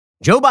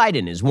Joe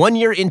Biden is 1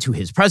 year into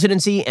his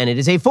presidency, and it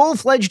is a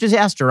full-fledged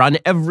disaster on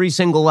every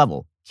single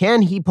level.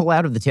 Can he pull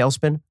out of the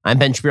tailspin? I'm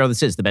Ben Shapiro.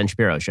 This is The Ben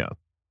Shapiro Show.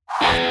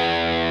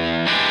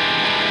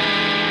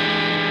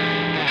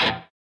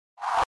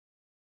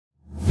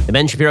 The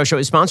Ben Shapiro Show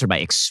is sponsored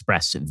by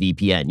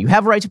ExpressVPN. You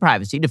have a right to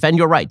privacy. Defend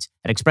your rights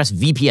at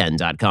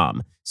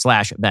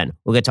expressvpn.com/Ben.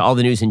 We'll get to all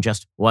the news in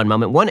just one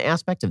moment. One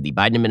aspect of the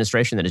Biden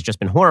administration that has just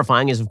been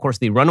horrifying is, of course,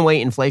 the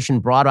runaway inflation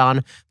brought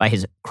on by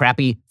his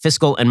crappy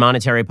fiscal and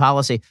monetary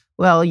policy.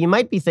 Well, you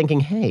might be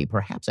thinking, hey,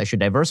 perhaps I should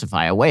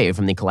diversify away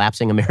from the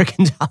collapsing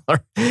American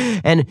dollar.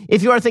 And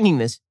if you are thinking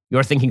this, you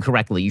are thinking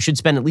correctly. You should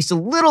spend at least a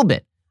little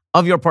bit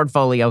of your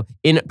portfolio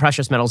in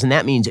precious metals, and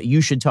that means you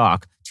should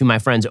talk to my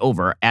friends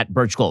over at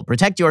Birch Gold.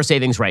 Protect your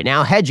savings right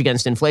now. Hedge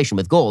against inflation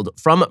with gold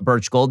from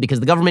Birch Gold because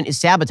the government is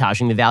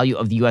sabotaging the value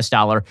of the U.S.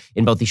 dollar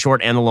in both the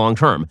short and the long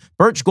term.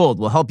 Birch Gold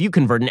will help you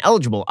convert an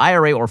eligible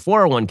IRA or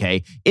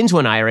 401k into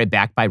an IRA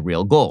backed by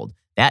real gold.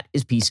 That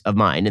is peace of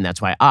mind, and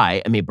that's why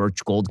I am a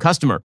Birch Gold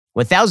customer.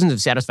 With thousands of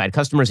satisfied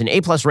customers and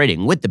A-plus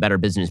rating with the Better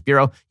Business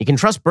Bureau, you can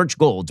trust Birch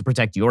Gold to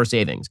protect your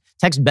savings.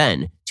 Text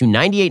BEN to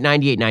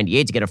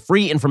 989898 to get a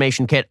free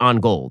information kit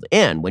on gold.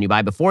 And when you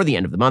buy before the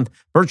end of the month,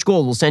 Birch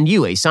Gold will send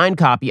you a signed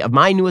copy of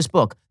my newest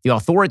book, The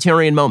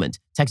Authoritarian Moment.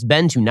 Text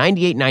BEN to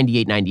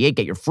 989898.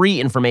 Get your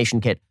free information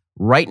kit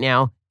right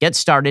now. Get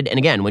started. And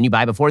again, when you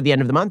buy before the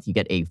end of the month, you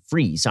get a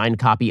free signed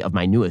copy of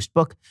my newest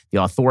book,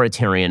 The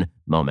Authoritarian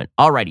Moment.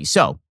 Alrighty,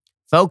 so,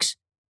 folks,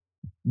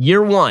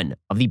 Year one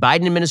of the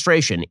Biden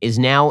administration is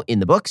now in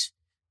the books.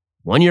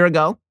 1 year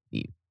ago,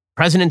 the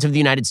president of the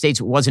United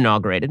States was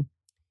inaugurated.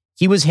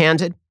 He was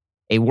handed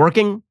a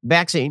working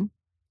vaccine.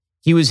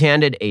 He was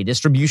handed a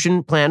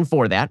distribution plan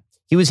for that.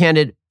 He was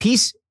handed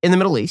peace in the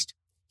Middle East.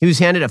 He was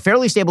handed a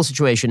fairly stable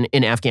situation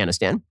in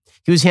Afghanistan.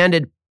 He was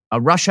handed a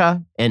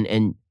Russia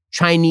and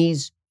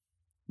Chinese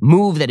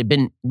move that had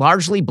been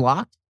largely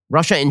blocked.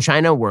 Russia and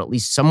China were at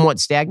least somewhat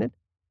stagnant.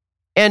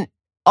 And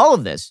all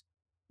of this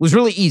was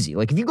really easy.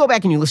 Like, if you go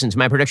back and you listen to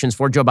my predictions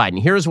for Joe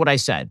Biden, here's what I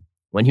said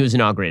when he was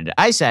inaugurated.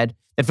 I said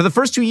that for the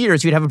first 2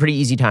 years, he'd have a pretty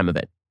easy time of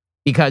it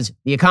because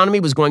the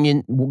economy was going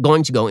to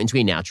go into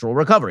a natural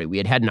recovery. We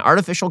had an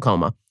artificial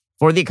coma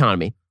for the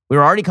economy. We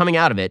were already coming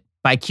out of it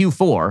by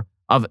Q4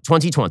 of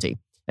 2020.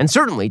 And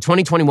certainly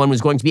 2021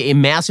 was going to be a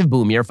massive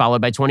boom year,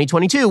 followed by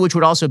 2022, which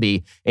would also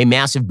be a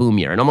massive boom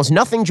year. And almost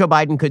nothing Joe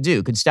Biden could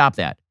do could stop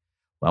that.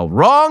 Well,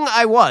 wrong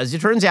I was.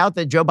 It turns out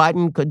that Joe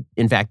Biden could,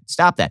 in fact,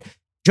 stop that.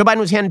 Joe Biden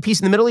was handed peace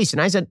in the Middle East.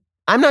 And I said,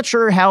 I'm not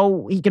sure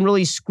how he can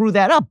really screw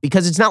that up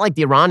because it's not like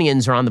the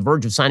Iranians are on the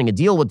verge of signing a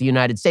deal with the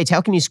United States. How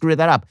can you screw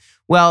that up?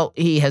 Well,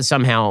 he has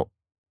somehow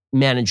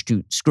managed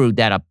to screw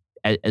that up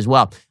as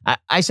well.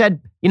 I said,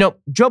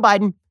 Joe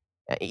Biden,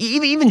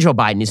 even Joe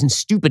Biden isn't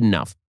stupid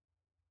enough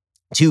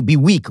to be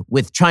weak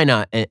with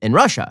China and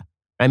Russia.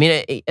 I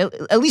mean,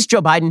 at least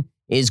Joe Biden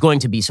is going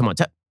to be somewhat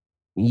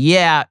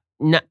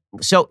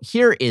So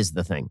here is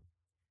the thing.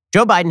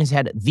 Joe Biden has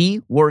had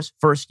the worst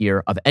first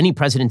year of any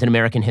president in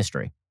American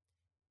history.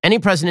 Any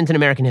president in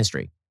American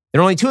history. There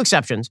are only two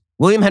exceptions.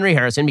 William Henry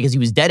Harrison, because he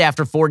was dead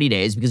after 40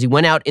 days, because he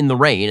went out in the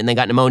rain and then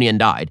got pneumonia and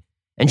died.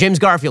 And James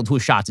Garfield, who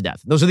was shot to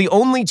death. Those are the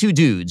only two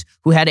dudes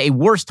who had a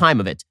worse time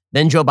of it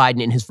than Joe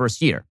Biden in his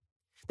first year.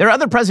 There are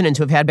other presidents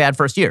who have had bad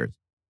first years.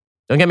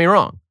 Don't get me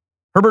wrong.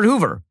 Herbert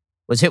Hoover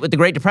was hit with the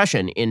Great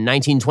Depression in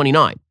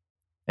 1929.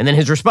 And then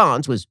his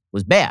response was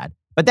bad.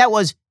 But that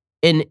was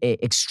an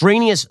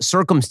extraneous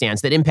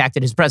circumstance that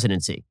impacted his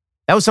presidency.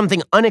 That was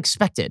something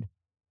unexpected,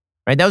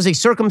 right? That was a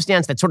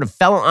circumstance that sort of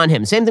fell on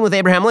him. Same thing with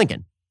Abraham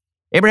Lincoln.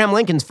 Abraham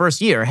Lincoln's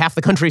first year, half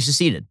the country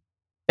seceded.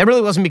 That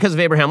really wasn't because of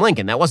Abraham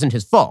Lincoln. That wasn't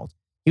his fault.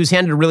 He was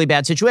handed a really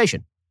bad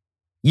situation.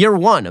 Year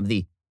one of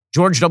the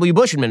George W.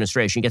 Bush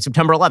administration gets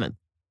September 11th.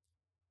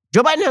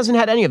 Joe Biden hasn't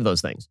had any of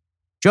those things.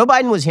 Joe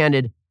Biden was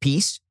handed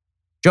peace.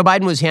 Joe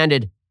Biden was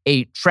handed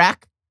a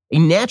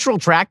natural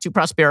track to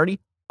prosperity.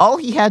 All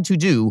he had to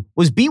do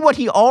was be what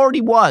he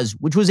already was,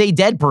 which was a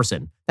dead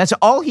person. That's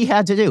all he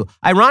had to do.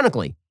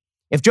 Ironically,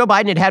 if Joe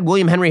Biden had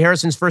William Henry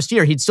Harrison's first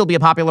year, he'd still be a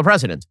popular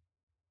president.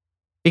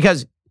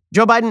 Because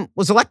Joe Biden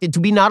was elected to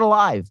be not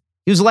alive.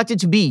 He was elected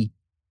to be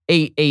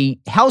a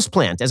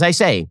houseplant, as I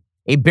say,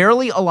 a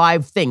barely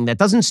alive thing that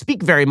doesn't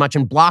speak very much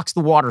and blocks the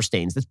water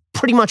stains. That's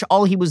pretty much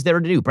all he was there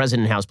to do,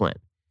 President Houseplant.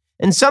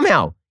 And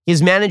somehow he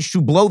has managed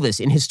to blow this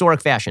in historic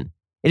fashion.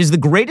 It is the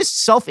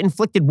greatest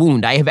self-inflicted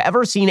wound I have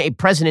ever seen a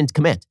president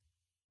commit.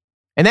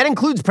 And that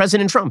includes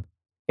President Trump.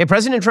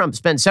 President Trump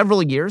spent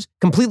several years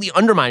completely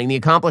undermining the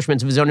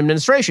accomplishments of his own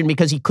administration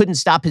because he couldn't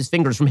stop his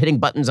fingers from hitting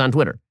buttons on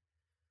Twitter.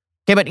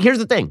 Okay, but here's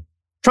the thing.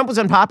 Trump was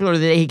unpopular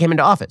the day he came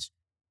into office.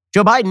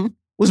 Joe Biden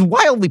was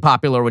wildly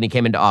popular when he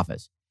came into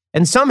office.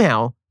 And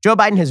somehow, Joe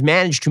Biden has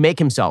managed to make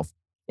himself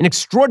an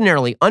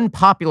extraordinarily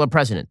unpopular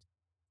president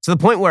to the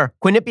point where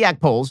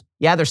Quinnipiac polls,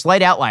 they're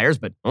slight outliers,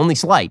 but only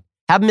slight,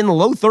 have him in the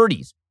low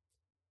 30s.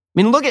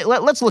 I mean,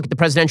 let's look at the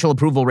presidential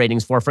approval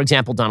ratings for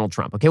example, Donald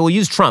Trump. Okay, we'll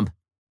use Trump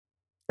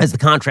as the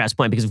contrast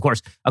point because, of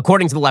course,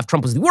 according to the left,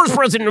 Trump was the worst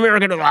president in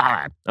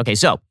America. Okay,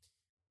 so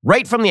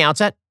right from the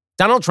outset,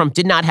 Donald Trump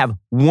did not have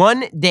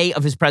 1 day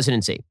of his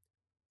presidency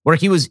where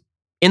he was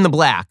in the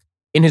black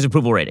in his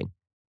approval rating.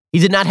 He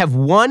did not have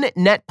one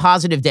net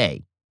positive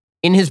day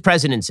in his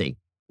presidency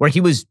where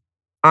he was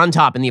on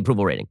top in the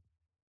approval rating.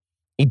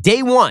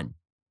 Day one,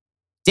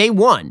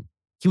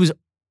 he was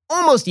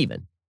almost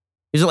even.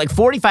 He was like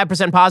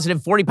 45%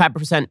 positive,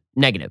 45%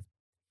 negative.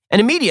 And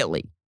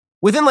immediately,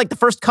 within like the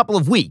first couple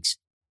of weeks,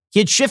 he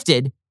had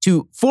shifted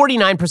to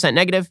 49%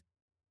 negative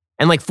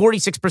and like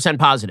 46%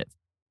 positive.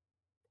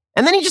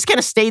 And then he just kind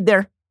of stayed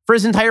there for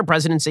his entire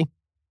presidency.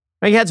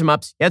 He had some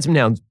ups, he had some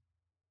downs.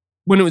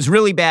 When it was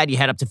really bad, you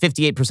had up to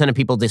 58% of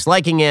people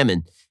disliking him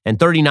and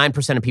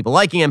 39% of people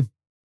liking him.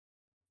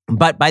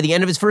 But by the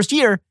end of his first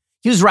year,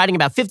 he was riding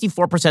about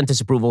 54%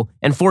 disapproval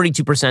and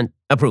 42%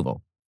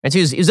 approval. And so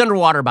he was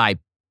underwater by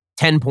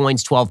 10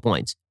 points, 12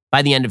 points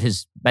by the end of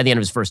his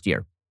first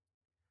year.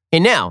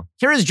 And now,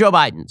 here is Joe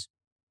Biden's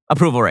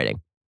approval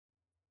rating.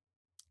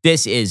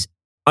 This is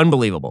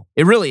unbelievable.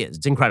 It really is.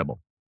 It's incredible.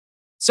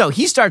 So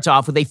he starts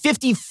off with a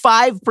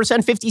 55%,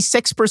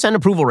 56%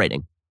 approval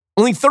rating.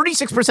 Only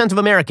 36% of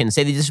Americans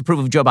say they disapprove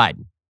of Joe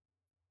Biden.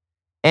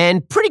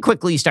 And pretty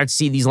quickly you start to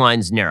see these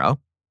lines narrow,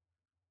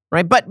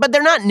 right? But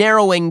they're not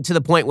narrowing to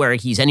the point where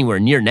he's anywhere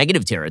near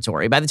negative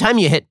territory. By the time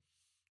you hit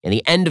in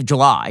the end of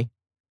July,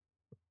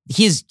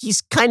 he's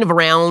kind of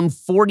around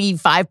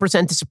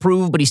 45%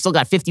 disapprove, but he's still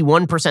got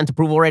 51%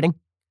 approval rating.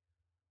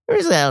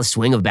 There's a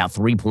swing of about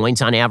 3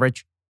 points on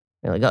average,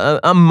 like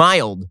a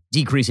mild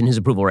decrease in his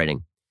approval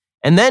rating.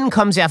 And then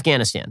comes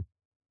Afghanistan,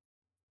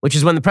 which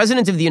is when the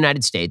president of the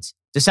United States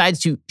decides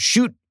to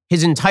shoot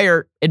his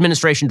entire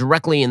administration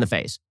directly in the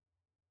face.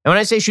 And when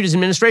I say shoot his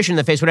administration in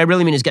the face, what I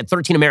really mean is get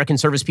 13 American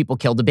service people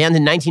killed,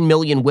 abandon 19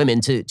 million women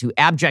to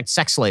abject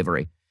sex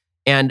slavery,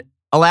 and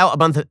allow a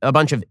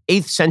bunch of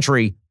 8th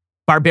century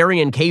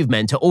barbarian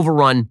cavemen to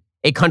overrun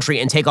a country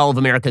and take all of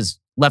America's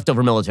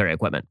leftover military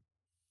equipment.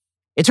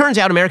 It turns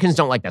out Americans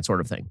don't like that sort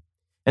of thing.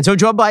 And so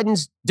Joe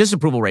Biden's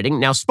disapproval rating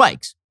now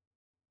spikes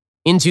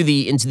into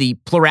the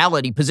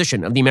plurality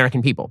position of the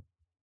American people.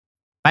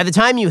 By the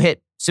time you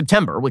hit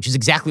September, which is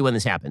exactly when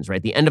this happens,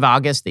 right? The end of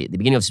August, the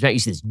beginning of September, you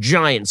see this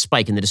giant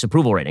spike in the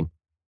disapproval rating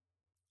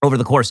over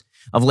the course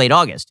of late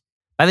August.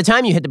 By the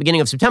time you hit the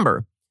beginning of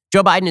September,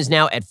 Joe Biden is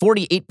now at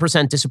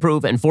 48%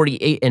 disapprove and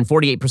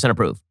 48%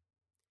 approve.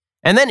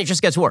 And then it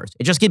just gets worse.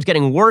 It just keeps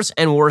getting worse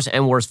and worse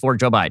and worse for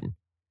Joe Biden.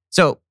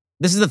 So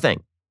this is the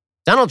thing.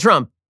 Donald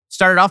Trump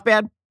started off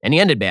bad and he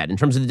ended bad in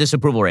terms of the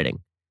disapproval rating.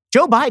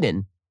 Joe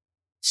Biden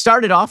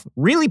started off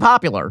really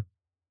popular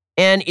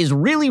and is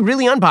really,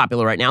 really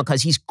unpopular right now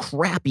because he's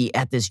crappy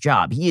at this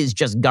job. He is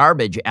just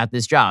garbage at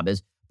this job.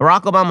 As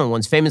Barack Obama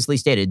once famously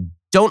stated,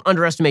 don't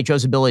underestimate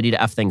Joe's ability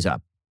to F things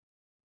up.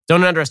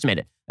 Don't underestimate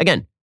it.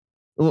 Again,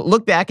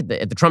 look back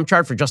at the Trump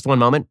chart for just one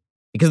moment,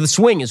 because the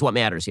swing is what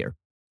matters here.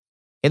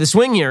 Okay, the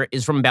swing here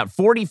is from about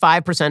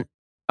 45%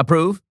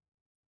 approve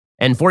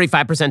and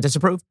 45%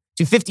 disapprove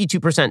to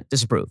 52%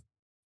 disapprove.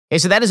 Okay,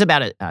 so that is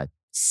about a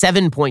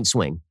 7-point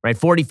swing, right?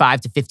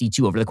 45 to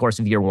 52 over the course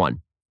of year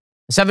one.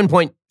 A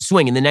 7-point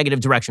swing in the negative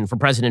direction for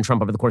President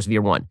Trump over the course of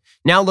year one.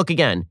 Now look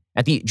again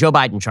at the Joe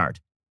Biden chart.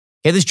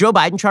 Okay, this Joe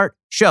Biden chart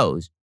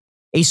shows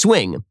a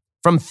swing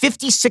from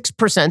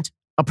 56%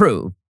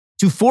 approve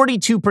to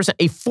 42%,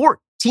 a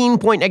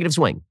 14-point negative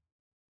swing.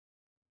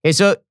 Okay,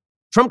 so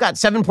Trump got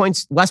 7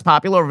 points less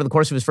popular over the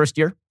course of his first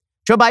year.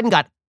 Joe Biden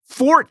got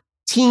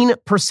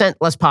 14%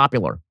 less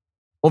popular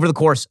over the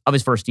course of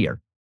his first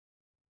year.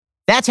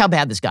 That's how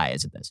bad this guy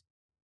is at this.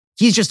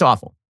 He's just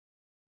awful.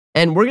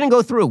 And we're going to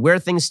go through where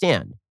things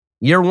stand.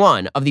 Year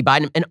one of the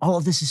Biden, and all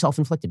of this is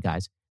self-inflicted,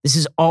 guys. This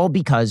is all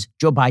because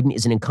Joe Biden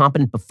is an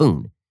incompetent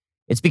buffoon.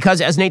 It's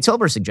because, as Nate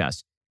Silver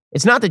suggests,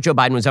 it's not that Joe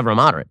Biden was ever a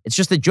moderate. It's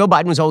just that Joe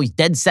Biden was always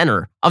dead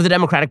center of the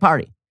Democratic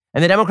Party.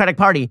 And the Democratic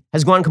Party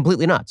has gone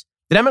completely nuts.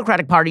 The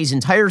Democratic Party's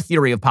entire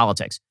theory of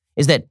politics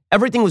is that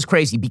everything was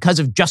crazy because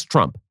of just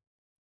Trump.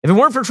 If it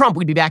weren't for Trump,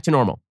 we'd be back to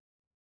normal.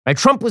 Right?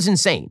 Trump was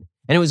insane.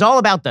 And it was all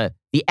about the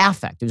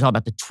affect. It was all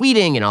about the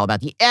tweeting and all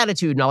about the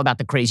attitude and all about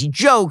the crazy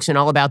jokes and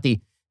all about the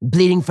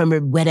bleeding from her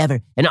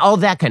whatever and all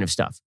that kind of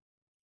stuff.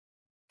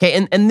 Okay,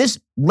 and this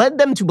led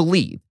them to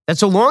believe that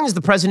so long as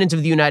the president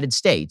of the United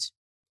States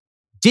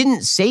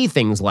didn't say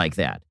things like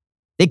that,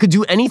 they could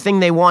do anything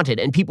they wanted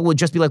and people would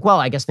just be like, well,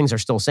 I guess things are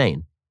still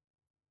sane.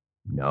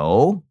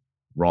 No,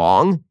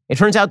 wrong. It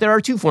turns out there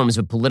are two forms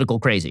of political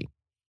crazy.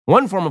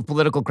 One form of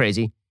political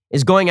crazy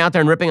is going out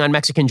there and ripping on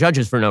Mexican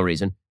judges for no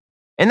reason.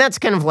 And that's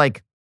kind of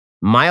like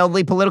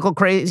mildly political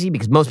crazy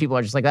because most people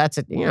are just like, that's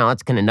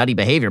kind of nutty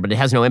behavior, but it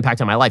has no impact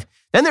on my life.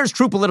 Then there's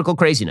true political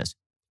craziness,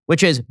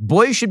 which is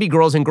boys should be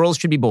girls and girls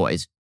should be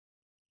boys.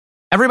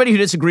 Everybody who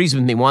disagrees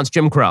with me wants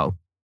Jim Crow.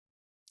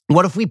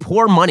 What if we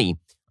pour money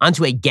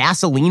onto a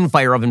gasoline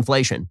fire of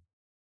inflation?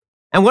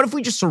 And what if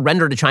we just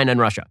surrender to China and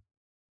Russia?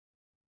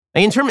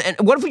 And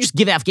what if we just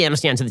give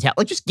Afghanistan to the Taliban?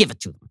 Like, just give it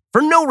to them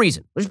for no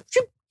reason.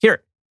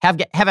 Here,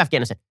 have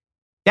Afghanistan.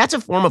 That's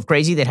a form of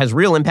crazy that has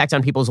real impact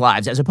on people's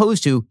lives as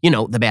opposed to,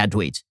 the bad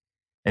tweets.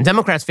 And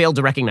Democrats failed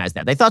to recognize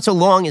that. They thought so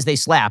long as they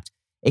slapped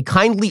a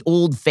kindly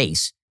old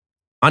face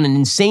on an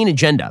insane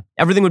agenda,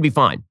 everything would be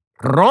fine.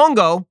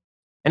 Wrongo.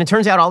 And it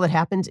turns out all that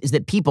happens is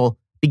that people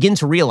begin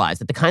to realize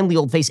that the kindly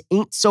old face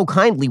ain't so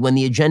kindly when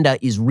the agenda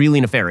is really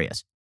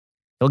nefarious.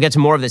 We'll get to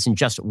more of this in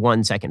just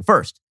 1 second.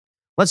 First,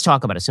 let's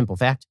talk about a simple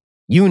fact.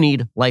 You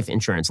need life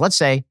insurance. Let's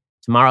say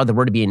tomorrow there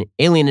were to be an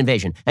alien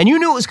invasion, and you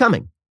knew it was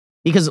coming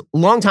because a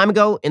long time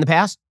ago in the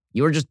past,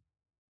 you were just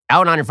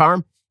out on your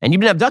farm and you'd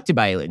been abducted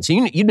by aliens. So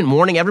you'd been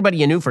warning everybody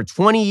you knew for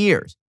 20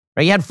 years.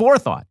 Right? You had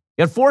forethought.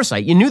 You had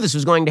foresight. You knew this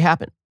was going to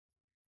happen.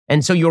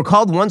 And so you were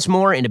called once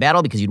more into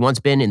battle because you'd once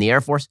been in the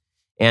Air Force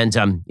and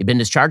you'd been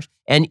discharged.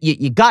 And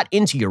you got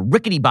into your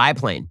rickety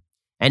biplane.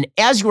 And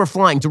as you were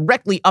flying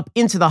directly up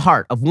into the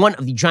heart of one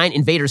of the giant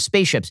invader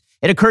spaceships,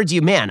 it occurred to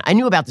you, man, I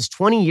knew about this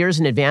 20 years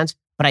in advance,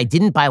 but I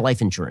didn't buy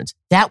life insurance.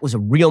 That was a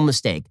real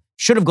mistake.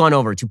 Should have gone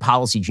over to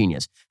Policy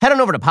Genius. Head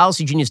on over to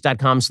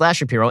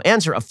policygenius.com/Shapiro,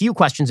 answer a few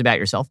questions about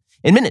yourself.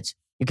 In minutes,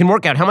 you can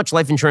work out how much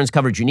life insurance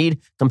coverage you need,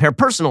 compare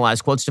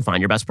personalized quotes to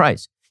find your best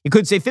price. You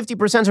could save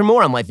 50% or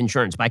more on life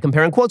insurance by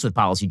comparing quotes with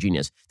Policy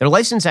Genius. Their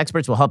licensed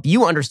experts will help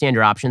you understand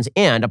your options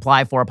and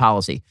apply for a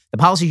policy. The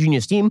Policy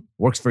Genius team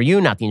works for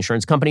you, not the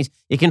insurance companies.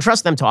 You can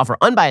trust them to offer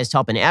unbiased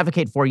help and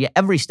advocate for you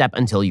every step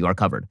until you are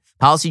covered.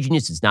 Policy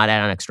Genius does not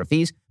add on extra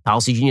fees.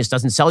 Policy Genius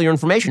doesn't sell your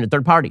information to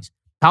third parties.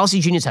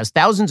 Policy Genius has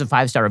thousands of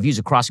 5-star reviews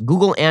across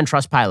Google and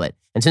Trustpilot.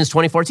 And since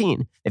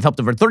 2014, they've helped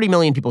over 30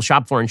 million people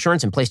shop for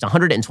insurance and placed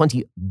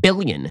 $120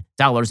 billion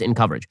in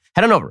coverage.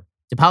 Head on over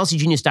to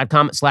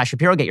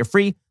policygenius.com/Shapiro. Get your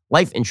free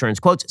life insurance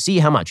quotes. See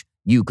how much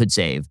you could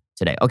save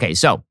today. Okay,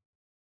 so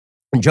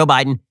Joe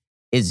Biden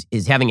is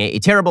having a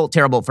terrible,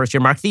 terrible first year.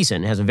 Mark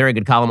Thiessen has a very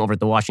good column over at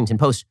the Washington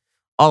Post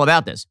all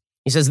about this.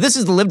 He says, this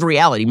is the lived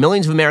reality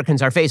millions of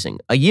Americans are facing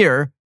a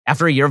year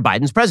after a year of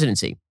Biden's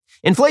presidency.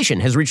 Inflation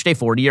has reached a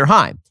 40-year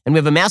high, and we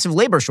have a massive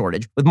labor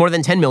shortage with more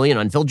than 10 million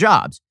unfilled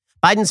jobs.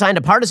 Biden signed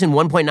a partisan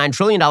 $1.9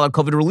 trillion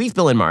COVID relief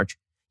bill in March.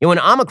 Yet when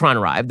Omicron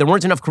arrived, there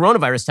weren't enough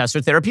coronavirus tests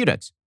or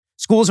therapeutics.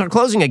 Schools are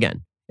closing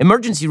again.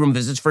 Emergency room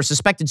visits for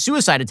suspected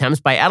suicide attempts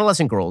by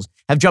adolescent girls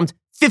have jumped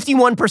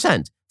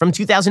 51% from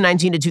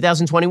 2019 to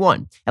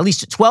 2021. At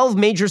least 12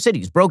 major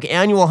cities broke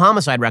annual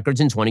homicide records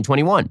in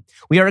 2021.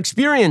 We are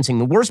experiencing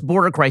the worst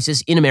border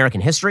crisis in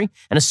American history,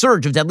 and a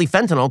surge of deadly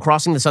fentanyl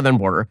crossing the southern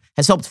border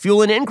has helped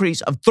fuel an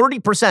increase of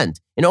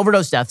 30% in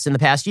overdose deaths in the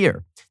past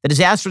year. The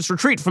disastrous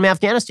retreat from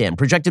Afghanistan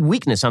projected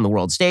weakness on the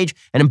world stage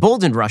and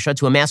emboldened Russia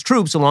to amass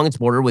troops along its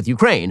border with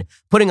Ukraine,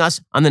 putting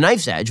us on the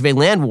knife's edge of a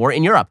land war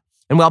in Europe.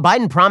 And while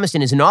Biden promised in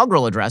his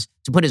inaugural address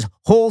to put his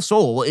whole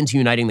soul into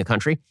uniting the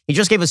country, he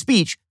just gave a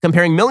speech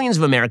comparing millions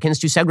of Americans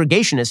to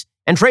segregationists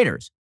and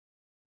traitors.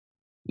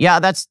 Yeah,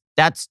 that's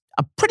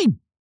a pretty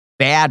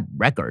bad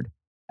record.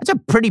 That's a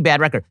pretty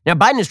bad record. Now,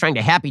 Biden is trying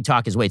to happy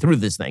talk his way through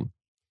this thing.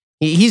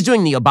 He's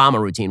doing the Obama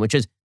routine, which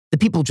is the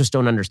people just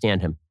don't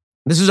understand him.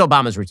 This is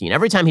Obama's routine.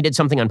 Every time he did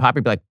something unpopular,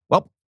 he'd be like,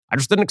 well, I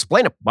just didn't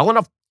explain it well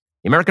enough.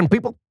 The American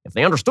people, if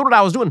they understood what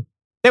I was doing,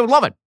 they would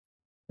love it.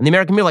 And the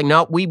American people are like,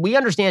 no, we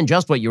understand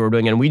just what you were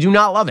doing, and we do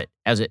not love it,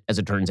 as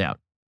it turns out.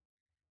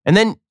 And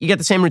then you get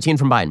the same routine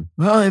from Biden.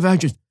 Well, if I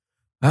just,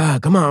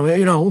 come on,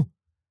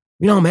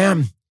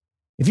 man,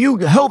 if you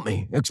help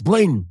me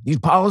explain these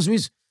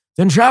policies,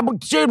 then come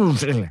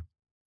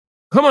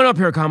on up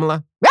here,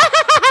 Kamala.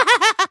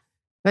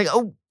 Like,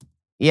 oh,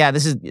 yeah,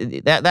 that's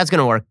going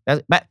to work.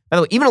 By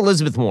the way, even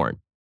Elizabeth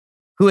Warren,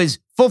 who is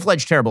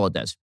full-fledged terrible at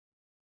this,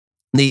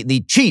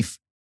 the chief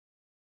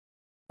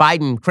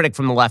Biden critic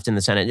from the left in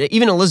the Senate,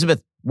 even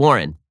Elizabeth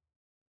Warren,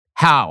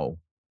 how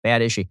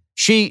bad is she?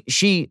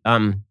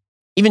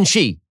 Even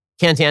she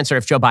can't answer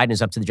if Joe Biden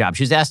is up to the job.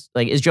 She was asked,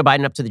 like, is Joe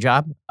Biden up for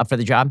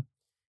the job?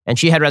 And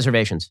she had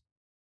reservations.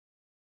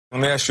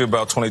 Let me ask you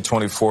about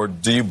 2024.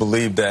 Do you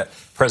believe that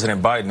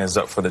President Biden is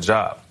up for the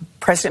job?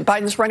 President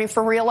Biden's running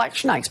for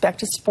re-election. I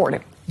expect to support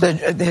him.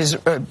 His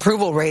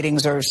approval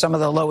ratings are some of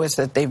the lowest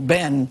that they've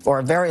been for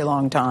a very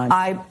long time.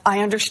 I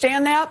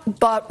understand that,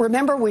 but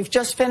remember, we've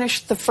just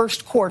finished the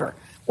first quarter.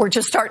 We're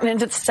just starting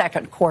into the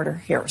second quarter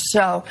here.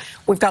 So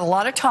we've got a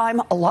lot of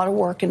time, a lot of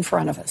work in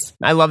front of us.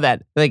 I love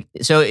that. Like,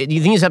 so do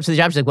you think he's up to the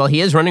job? She's like, well, he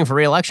is running for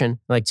re-election.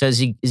 Like, so is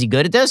he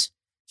good at this?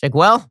 She's like,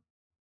 well,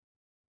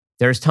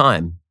 there's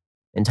time,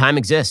 and time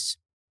exists.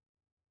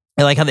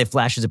 I like how they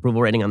flash his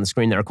approval rating on the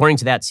screen there. According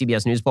to that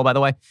CBS News poll, by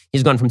the way,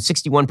 he's gone from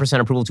 61%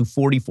 approval to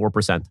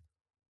 44%.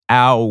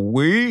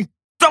 Owie.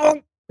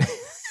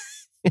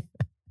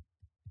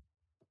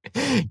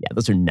 Yeah,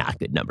 those are not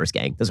good numbers,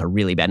 gang. Those are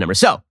really bad numbers.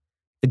 So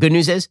the good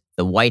news is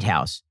the White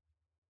House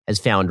has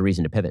found a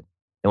reason to pivot.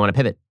 They want to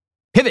pivot.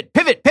 Pivot,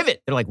 pivot,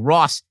 pivot. They're like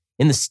Ross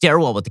in the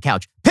stairwell with the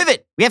couch.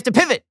 Pivot. We have to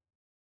pivot.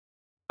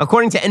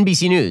 According to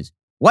NBC News,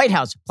 White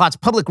House plots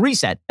public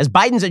reset as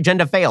Biden's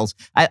agenda fails.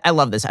 I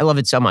love this. I love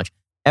it so much.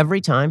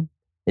 Every time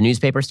the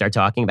newspapers start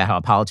talking about how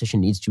a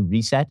politician needs to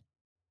reset,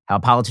 how a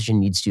politician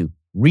needs to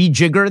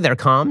rejigger their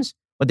comms,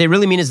 what they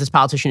really mean is this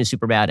politician is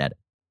super bad at it.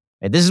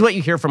 Right? This is what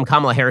you hear from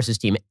Kamala Harris's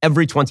team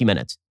every 20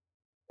 minutes.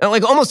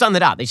 Like almost on the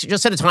dot. They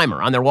just set a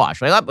timer on their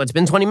watch. Like, oh, it's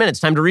been 20 minutes.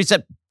 Time to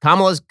reset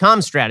Kamala's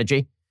comms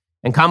strategy.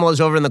 And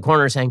Kamala's over in the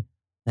corner saying,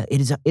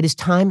 it is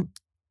time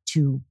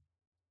to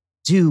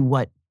do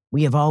what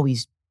we have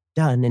always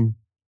done. And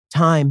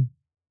time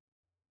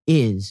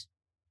is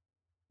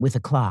with a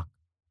clock.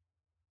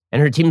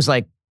 And her team's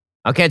like,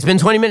 okay, it's been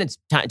 20 minutes.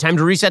 Time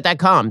to reset that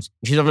comms.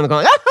 And she's over in the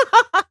corner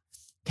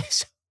like,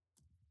 so,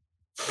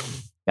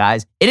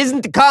 guys, it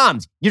isn't the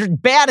comms. You're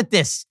bad at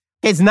this.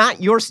 Okay, it's not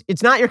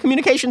your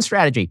communication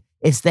strategy.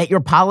 It's that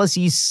your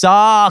policies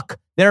suck.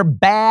 They're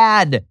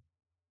bad.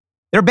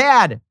 They're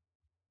bad.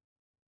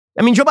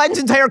 I mean, Joe Biden's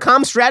entire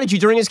comm strategy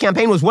during his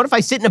campaign was, what if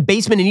I sit in a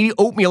basement and eat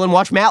oatmeal and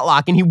watch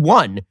Matlock? And he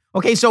won.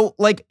 Okay, so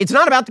like, it's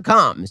not about the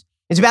comms.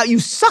 It's about you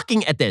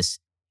sucking at this.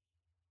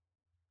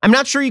 I'm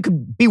not sure you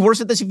could be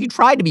worse at this if you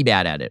tried to be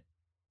bad at it.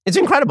 It's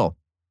incredible.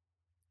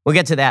 We'll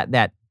get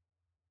to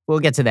we'll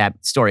get to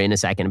that story in a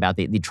second about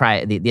the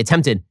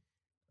attempted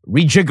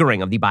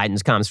rejiggering of the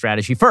Biden's comm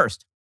strategy.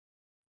 First,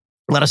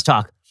 let us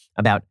talk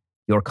about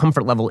your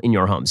comfort level in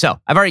your home. So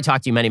I've already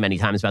talked to you many, many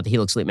times about the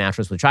Helix Sleep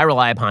mattress, which I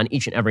rely upon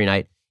each and every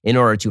night in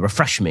order to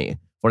refresh me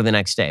for the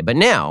next day. But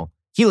now,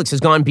 Helix has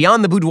gone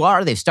beyond the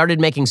boudoir. They've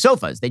started making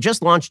sofas. They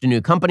just launched a new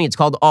company. It's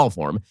called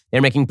Allform.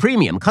 They're making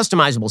premium,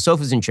 customizable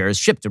sofas and chairs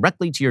shipped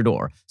directly to your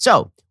door.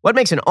 So, what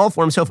makes an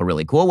Allform sofa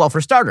really cool? Well,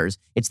 for starters,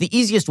 it's the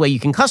easiest way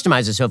you can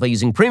customize a sofa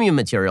using premium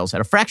materials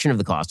at a fraction of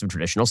the cost of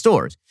traditional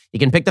stores. You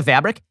can pick the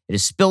fabric. It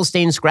is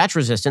spill-stain,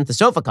 scratch-resistant. The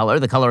sofa color,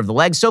 the color of the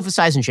legs, sofa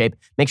size and shape.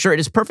 Make sure it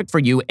is perfect for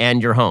you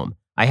and your home.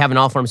 I have an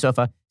Allform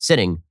sofa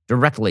sitting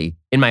directly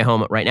in my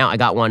home right now. I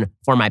got one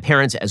for my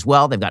parents as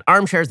well. They've got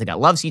armchairs. They've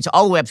got love seats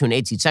all the way up to an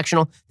 8-seat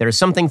sectional. There is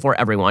something for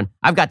everyone.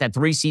 I've got that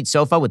 3-seat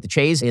sofa with the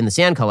chaise in the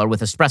sand color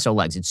with espresso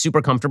legs. It's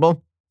super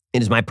comfortable.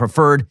 It is my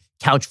preferred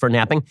couch for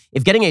napping.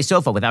 If getting a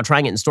sofa without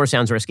trying it in store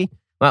sounds risky,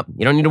 well,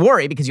 you don't need to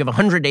worry because you have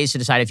 100 days to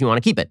decide if you want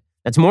to keep it.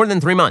 That's more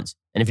than 3 months.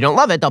 And if you don't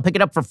love it, they'll pick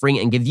it up for free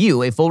and give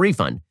you a full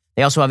refund.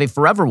 They also have a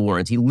forever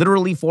warranty,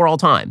 literally for all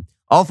time.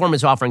 Allform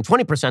is offering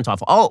 20%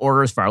 off all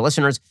orders for our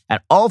listeners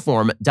at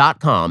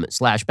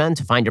allform.com/Ben.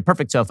 To find your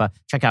perfect sofa,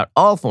 check out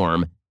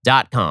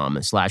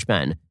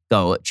allform.com/Ben.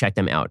 Go check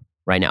them out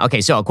right now.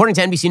 Okay, so according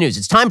to NBC News,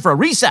 it's time for a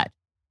reset.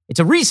 It's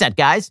a reset,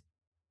 guys.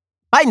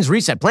 Biden's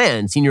reset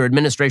plan, senior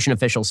administration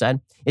officials said,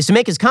 is to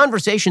make his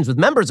conversations with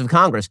members of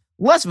Congress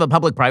less of a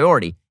public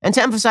priority and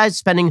to emphasize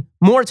spending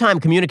more time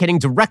communicating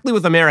directly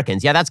with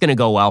Americans. Yeah, that's going to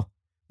go well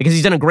because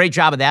he's done a great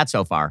job of that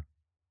so far.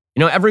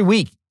 You know, every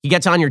week he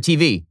gets on your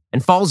TV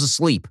and falls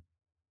asleep.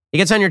 He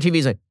gets on your TV,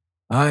 he's like,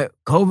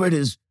 COVID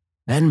is,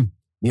 and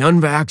the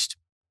unvaxxed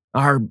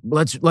are,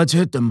 let's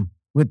hit them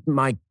with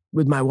my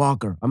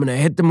walker. I'm going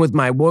to hit them with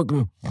my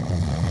walker.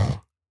 And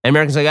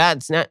Americans are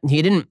like,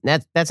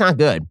 that's not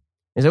good.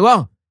 He's like,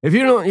 well, if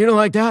you don't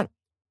like that,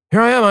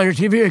 here I am on your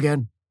TV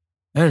again.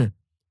 And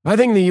I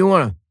think that you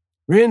want to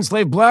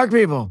re-enslave black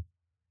people.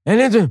 And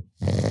it's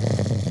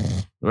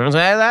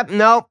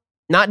no,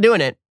 not doing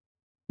it.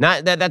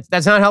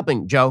 That's not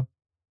helping, Joe.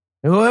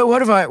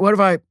 What if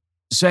I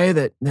say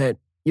that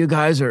you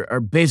guys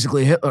are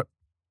basically Hitler?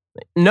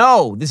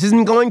 No, this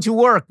isn't going to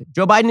work.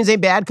 Joe Biden is a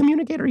bad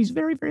communicator. He's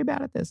very, very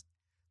bad at this.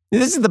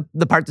 This is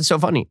the part that's so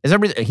funny.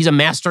 He's a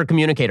master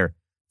communicator.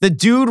 The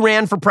dude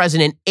ran for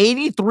president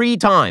 83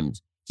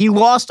 times. He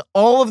lost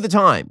all of the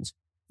times.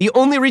 The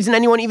only reason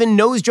anyone even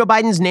knows Joe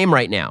Biden's name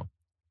right now,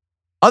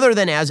 other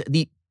than as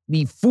the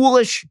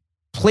foolish,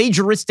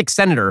 plagiaristic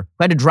senator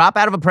who had to drop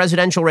out of a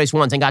presidential race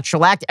once and got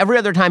shellacked every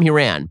other time he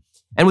ran,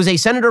 and was a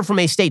senator from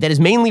a state that is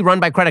mainly run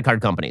by credit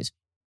card companies.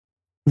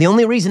 The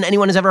only reason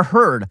anyone has ever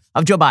heard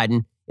of Joe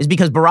Biden is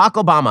because Barack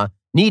Obama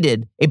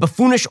needed a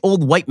buffoonish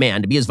old white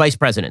man to be his vice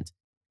president.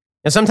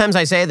 Now, sometimes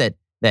I say that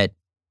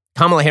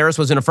Kamala Harris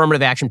was an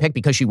affirmative action pick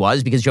because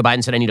Joe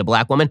Biden said, I need a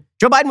black woman.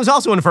 Joe Biden was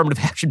also an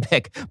affirmative action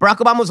pick. Barack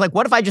Obama was like,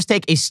 what if I just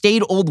take a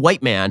staid old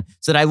white man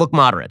so that I look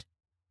moderate?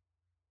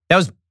 That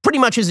was pretty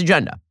much his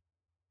agenda.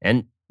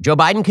 And Joe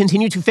Biden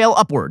continued to fail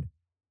upward.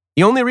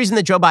 The only reason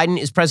that Joe Biden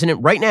is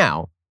president right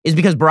now is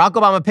because Barack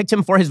Obama picked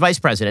him for his vice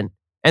president,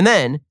 and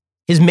then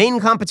his main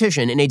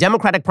competition in a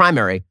Democratic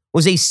primary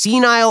was a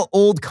senile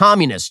old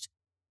communist.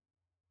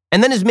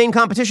 And then his main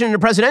competition in a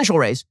presidential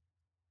race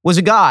was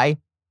a guy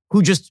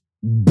who just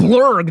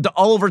blurged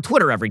all over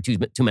Twitter every 2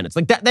 minutes.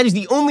 Like that is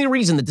the only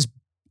reason that this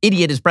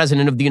idiot is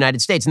president of the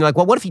United States. And they're like,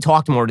 well, what if he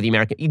talked more to the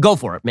American? You go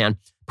for it, man.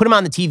 Put him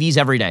on the TVs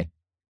every day.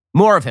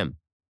 More of him.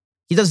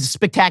 He does a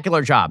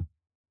spectacular job.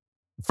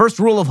 First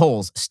rule of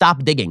holes,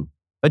 stop digging.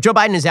 But Joe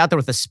Biden is out there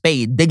with a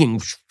spade, digging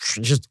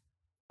just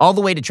all the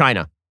way to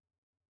China.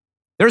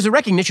 There's a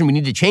recognition we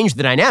need to change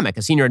the dynamic,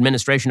 a senior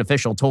administration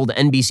official told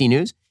NBC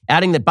News,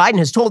 adding that Biden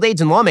has told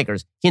aides and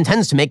lawmakers he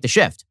intends to make the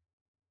shift.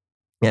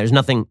 Yeah, there's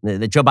nothing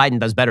that Joe Biden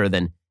does better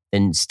than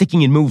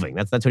sticking and moving.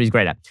 That's what he's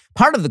great at.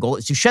 Part of the goal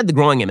is to shed the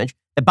growing image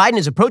that Biden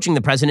is approaching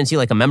the presidency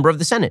like a member of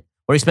the Senate,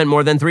 where he spent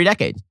more than 3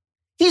 decades.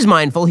 He's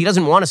mindful he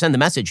doesn't want to send the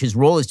message his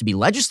role is to be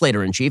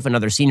legislator-in-chief,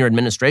 another senior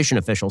administration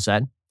official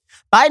said.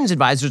 Biden's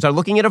advisors are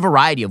looking at a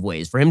variety of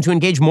ways for him to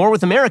engage more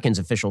with Americans,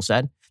 officials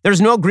said. There's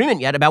no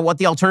agreement yet about what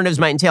the alternatives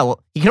might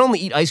entail. He can only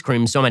eat ice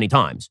cream so many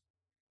times.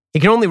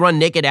 He can only run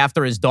naked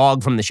after his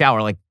dog from the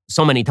shower like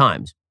so many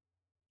times.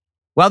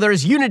 While there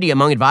is unity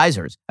among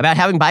advisors about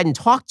having Biden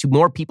talk to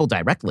more people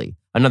directly,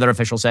 another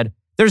official said,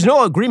 there's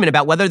no agreement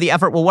about whether the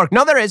effort will work.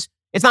 No, there is.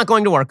 It's not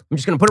going to work. I'm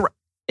just going to put it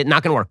It's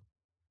not going to work.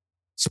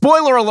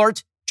 Spoiler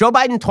alert, Joe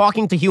Biden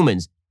talking to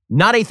humans,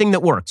 not a thing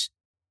that works.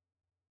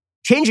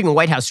 Changing the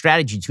White House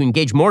strategy to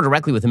engage more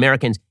directly with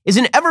Americans is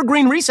an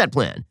evergreen reset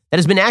plan that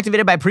has been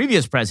activated by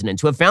previous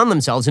presidents who have found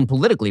themselves in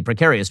politically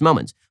precarious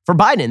moments. For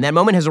Biden, that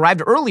moment has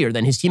arrived earlier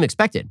than his team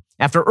expected,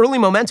 after early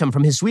momentum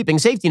from his sweeping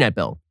safety net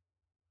bill.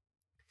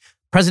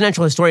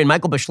 Presidential historian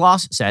Michael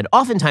Beschloss said,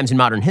 oftentimes in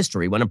modern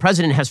history, when a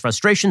president has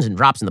frustrations and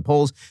drops in the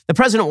polls, the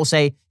president will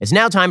say, it's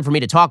now time for me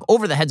to talk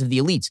over the heads of the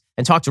elites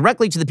and talk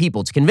directly to the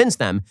people to convince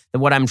them that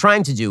what I'm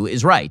trying to do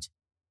is right.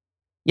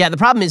 Yeah, the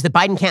problem is that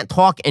Biden can't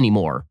talk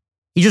anymore.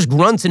 He just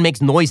grunts and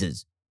makes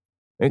noises.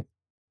 Yeah.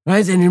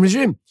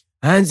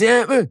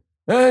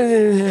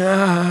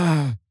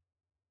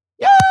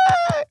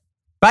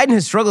 Biden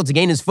has struggled to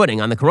gain his footing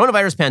on the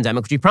coronavirus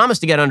pandemic, which he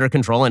promised to get under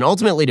control and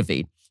ultimately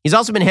defeat. He's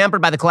also been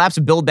hampered by the collapse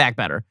of Build Back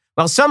Better.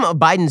 While some of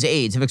Biden's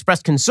aides have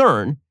expressed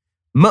concern,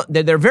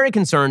 they're very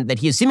concerned that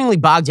he is seemingly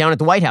bogged down at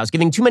the White House,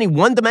 giving too many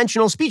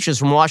one-dimensional speeches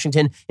from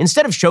Washington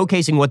instead of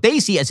showcasing what they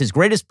see as his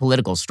greatest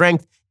political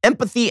strength,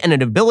 empathy, and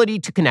an ability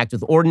to connect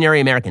with ordinary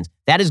Americans.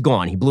 That is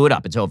gone. He blew it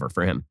up. It's over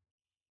for him.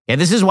 Okay,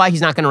 this is why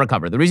he's not going to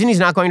recover. The reason he's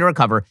not going to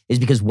recover is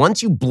because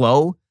once you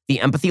blow the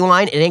empathy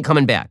line, it ain't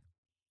coming back.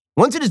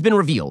 Once it has been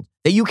revealed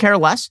that you care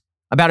less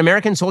about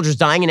American soldiers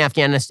dying in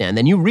Afghanistan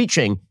than you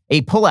reaching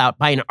a pullout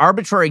by an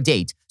arbitrary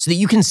date so that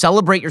you can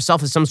celebrate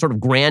yourself as some sort of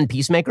grand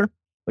peacemaker,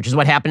 which is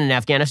what happened in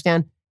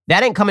Afghanistan,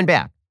 that ain't coming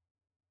back.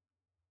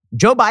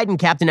 Joe Biden,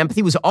 Captain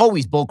Empathy, was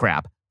always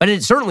bullcrap, but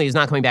it certainly is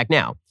not coming back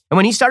now. And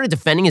when he started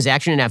defending his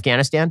action in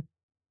Afghanistan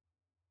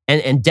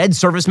and dead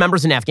service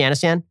members in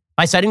Afghanistan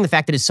by citing the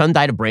fact that his son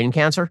died of brain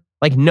cancer,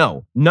 like,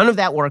 no, none of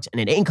that works,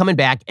 and it ain't coming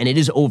back, and it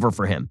is over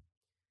for him.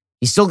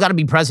 He's still got to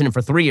be president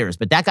for 3 years,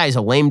 but that guy is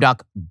a lame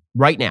duck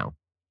right now.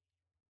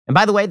 And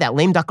by the way, that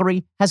lame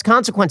duckery has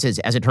consequences,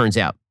 as it turns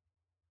out.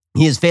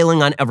 He is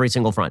failing on every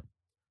single front.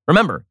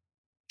 Remember,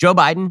 Joe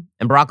Biden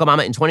and Barack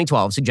Obama in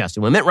 2012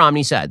 suggested when Mitt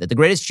Romney said that the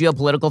greatest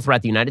geopolitical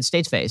threat the United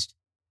States faced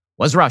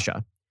was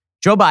Russia,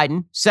 Joe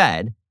Biden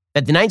said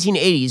that the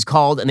 1980s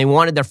called and they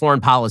wanted their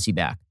foreign policy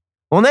back.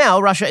 Well, now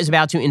Russia is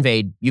about to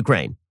invade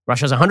Ukraine.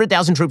 Russia has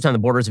 100,000 troops on the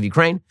borders of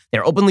Ukraine.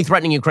 They're openly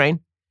threatening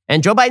Ukraine.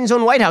 And Joe Biden's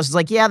own White House is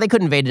like, yeah, they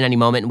could invade at any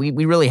moment.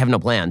 We really have no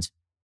plans.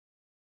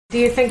 Do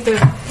you think the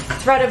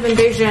threat of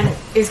invasion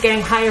is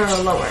getting higher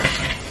or lower?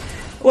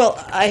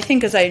 Well, I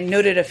think, as I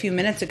noted a few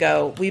minutes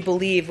ago, we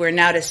believe we're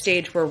now at a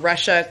stage where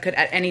Russia could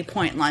at any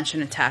point launch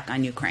an attack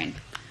on Ukraine.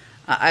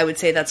 I would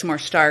say that's more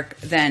stark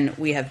than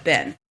we have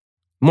been.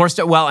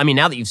 Well, I mean,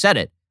 now that you've said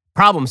it,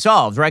 problem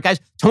solved, right, guys?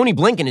 Tony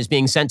Blinken is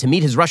being sent to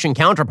meet his Russian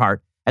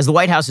counterpart as the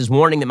White House is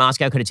warning that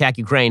Moscow could attack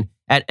Ukraine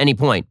at any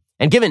point.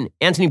 And given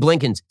Antony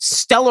Blinken's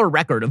stellar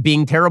record of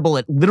being terrible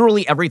at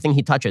literally everything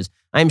he touches,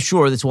 I'm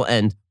sure this will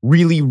end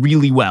really,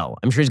 really well.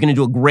 I'm sure he's going to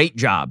do a great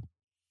job.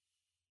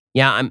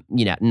 Yeah,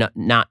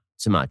 not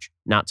so much.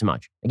 Not so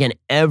much. Again,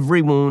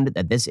 every wound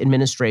that this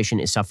administration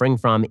is suffering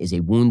from is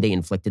a wound they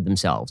inflicted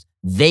themselves.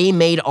 They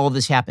made all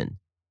this happen.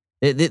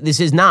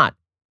 This is not,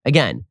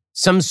 again,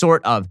 some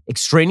sort of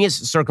extraneous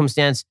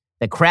circumstance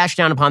that crashed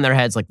down upon their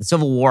heads like the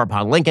Civil War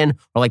upon Lincoln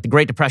or like the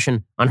Great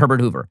Depression on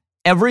Herbert Hoover.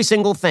 Every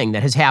single thing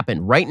that has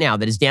happened right now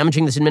that is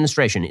damaging this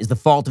administration is the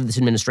fault of this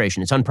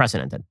administration. It's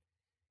unprecedented.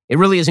 It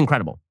really is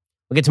incredible.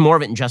 We'll get to more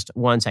of it in just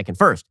 1 second.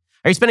 First,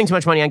 are you spending too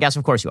much money on gas?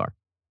 Of course you are.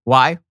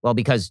 Why? Well,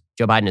 because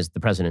Joe Biden is the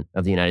president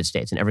of the United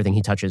States and everything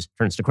he touches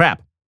turns to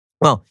crap.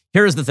 Well,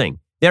 here's the thing.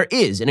 There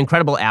is an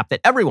incredible app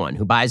that everyone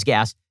who buys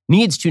gas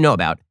needs to know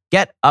about.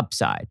 Get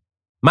Upside.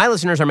 My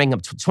listeners are making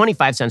up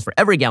 25 cents for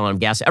every gallon of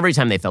gas every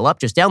time they fill up.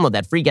 Just download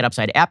that free Get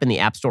Upside app in the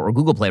App Store or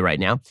Google Play right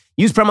now.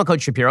 Use promo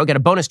code Shapiro. Get a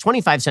bonus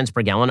 25 cents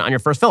per gallon on your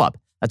first fill up.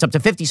 That's up to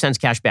 50 cents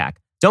cash back.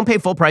 Don't pay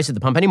full price at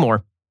the pump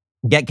anymore.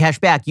 Get cash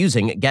back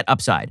using Get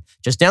Upside.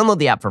 Just download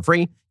the app for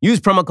free.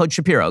 Use promo code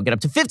Shapiro. Get up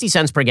to 50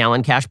 cents per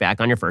gallon cash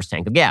back on your first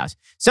tank of gas.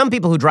 Some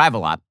people who drive a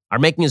lot are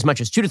making as much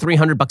as $200 to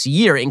 $300 a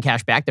year in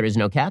cash back. There is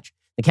no catch.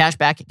 The cash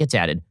back gets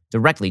added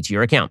directly to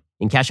your account.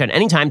 You can cash out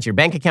anytime to your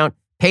bank account,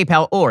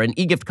 PayPal, or an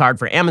e-gift card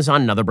for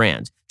Amazon and other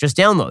brands. Just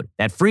download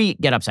that free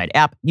Get Upside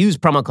app. Use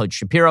promo code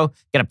Shapiro.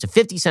 Get up to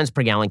 50 cents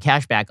per gallon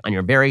cash back on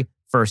your very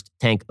first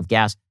tank of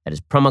gas. That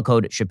is promo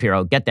code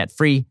Shapiro. Get that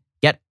free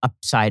Get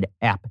Upside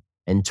app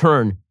and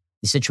turn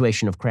the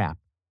situation of crap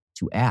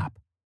to app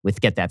with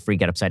Get That Free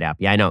Get Upside app.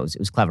 Yeah, I know. It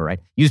was clever, right?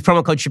 Use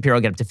promo code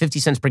Shapiro. Get up to 50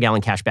 cents per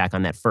gallon cash back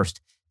on that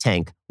first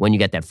tank when you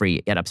get that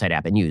free Get Upside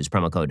app and use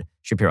promo code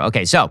Shapiro.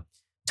 Okay, so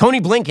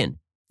Tony Blinken,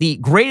 the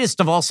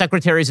greatest of all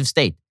secretaries of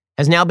state,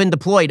 has now been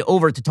deployed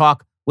over to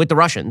talk with the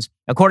Russians.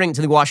 According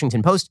to the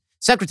Washington Post,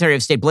 Secretary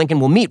of State Blinken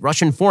will meet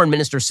Russian Foreign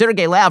Minister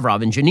Sergei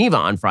Lavrov in Geneva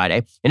on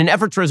Friday in an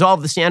effort to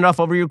resolve the standoff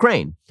over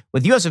Ukraine,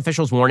 with U.S.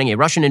 officials warning a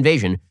Russian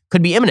invasion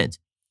could be imminent.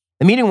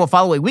 The meeting will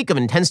follow a week of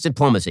intense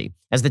diplomacy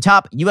as the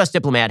top U.S.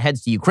 diplomat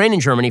heads to Ukraine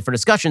and Germany for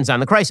discussions on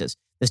the crisis,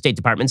 the State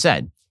Department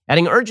said.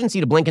 Adding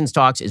urgency to Blinken's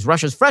talks is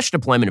Russia's fresh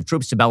deployment of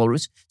troops to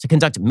Belarus to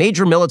conduct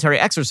major military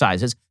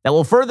exercises that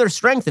will further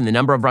strengthen the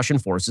number of Russian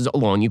forces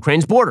along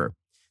Ukraine's border.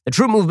 The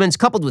troop movements,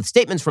 coupled with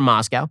statements from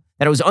Moscow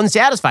that it was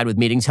unsatisfied with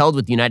meetings held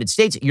with the United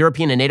States,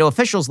 European, and NATO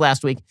officials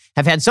last week,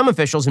 have had some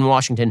officials in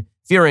Washington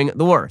fearing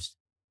the worst.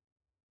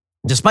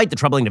 Despite the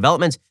troubling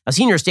developments, a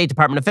senior State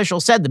Department official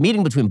said the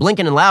meeting between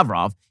Blinken and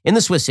Lavrov in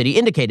the Swiss city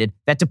indicated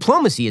that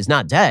diplomacy is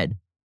not dead.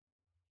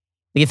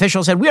 The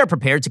official said, "We are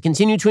prepared to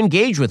continue to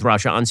engage with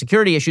Russia on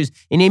security issues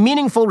in a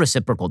meaningful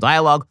reciprocal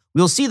dialogue.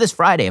 We will see this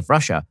Friday if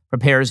Russia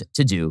prepares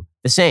to do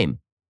the same."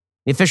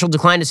 The official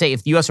declined to say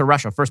if the U.S. or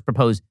Russia first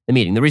proposed the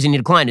meeting. The reason he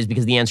declined is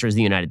because the answer is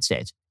the United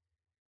States.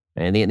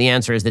 And the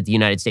answer is that the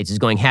United States is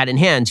going hand in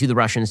hand to the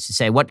Russians to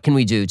say, what can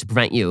we do to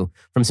prevent you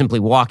from simply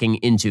walking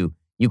into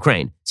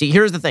Ukraine? See,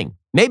 here's the thing.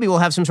 Maybe we'll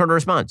have some sort of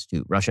response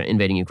to Russia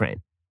invading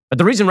Ukraine. But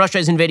the reason Russia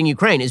is invading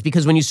Ukraine is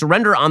because when you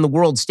surrender on the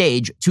world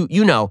stage to,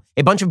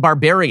 a bunch of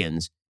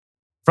barbarians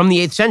from the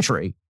 8th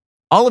century,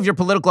 all of your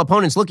political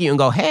opponents look at you and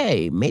go,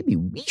 hey, maybe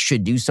we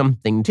should do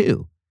something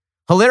too.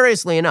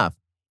 Hilariously enough,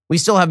 we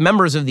still have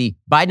members of the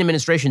Biden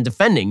administration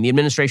defending the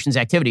administration's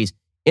activities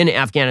in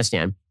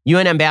Afghanistan.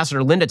 UN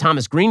Ambassador Linda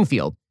Thomas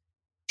Greenfield,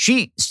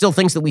 she still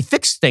thinks that we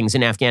fixed things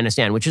in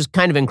Afghanistan, which is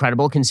kind of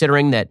incredible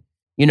considering that,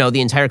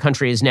 the entire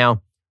country is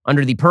now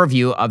under the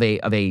purview of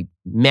a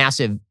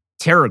massive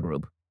terror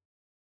group.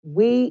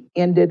 We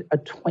ended a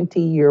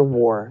 20-year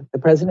war. The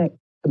president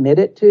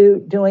committed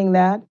to doing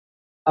that,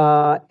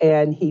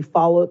 and he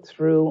followed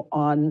through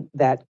on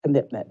that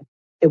commitment.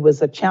 It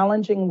was a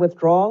challenging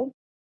withdrawal,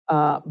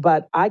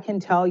 but I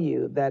can tell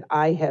you that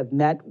I have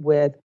met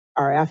with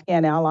our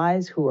Afghan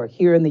allies who are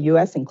here in the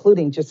U.S.,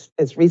 including just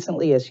as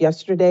recently as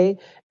yesterday,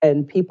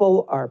 and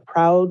people are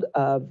proud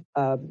of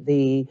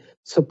the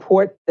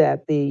support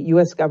that the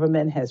U.S.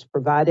 government has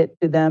provided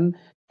to them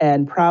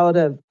and proud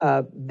of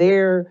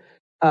their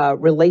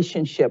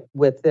relationship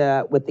with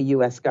the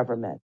U.S.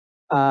 government.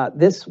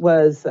 This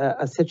was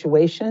a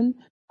situation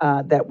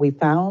that we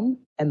found,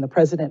 and the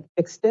president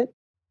fixed it.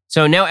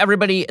 So now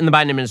everybody in the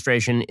Biden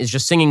administration is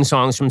just singing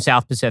songs from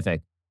South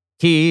Pacific.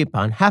 Keep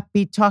on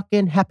happy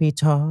talking, happy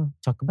talk.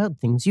 Talk about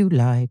things you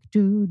like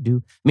to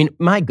do. I mean,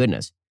 my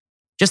goodness,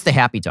 just the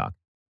happy talk.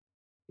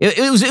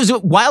 It was a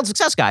wild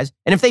success, guys.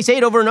 And if they say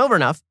it over and over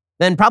enough,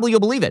 then probably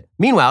you'll believe it.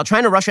 Meanwhile,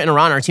 China, Russia, and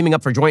Iran are teaming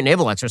up for joint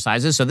naval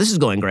exercises, so this is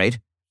going great.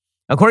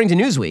 According to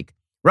Newsweek,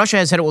 Russia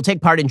has said it will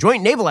take part in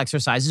joint naval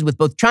exercises with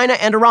both China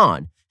and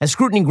Iran as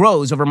scrutiny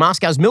grows over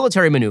Moscow's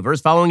military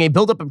maneuvers following a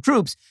buildup of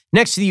troops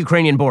next to the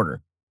Ukrainian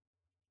border.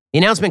 The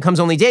announcement comes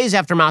only days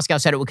after Moscow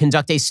said it would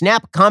conduct a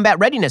snap combat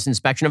readiness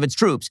inspection of its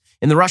troops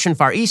in the Russian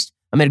Far East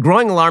amid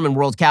growing alarm in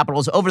world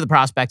capitals over the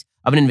prospect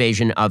of an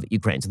invasion of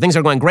Ukraine. So things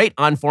are going great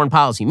on foreign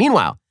policy.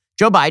 Meanwhile,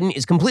 Joe Biden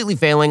is completely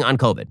failing on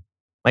COVID,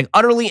 like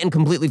utterly and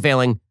completely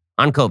failing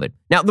on COVID.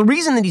 Now, the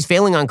reason that he's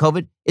failing on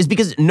COVID is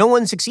because no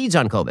one succeeds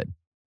on COVID.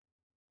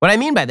 What I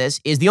mean by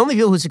this is the only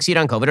people who succeed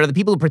on COVID are the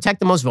people who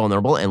protect the most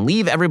vulnerable and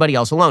leave everybody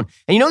else alone.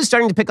 And who's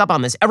starting to pick up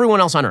on this? Everyone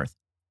else on earth.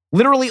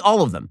 Literally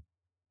all of them.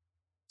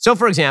 So,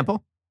 for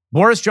example,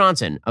 Boris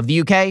Johnson of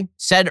the UK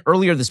said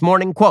earlier this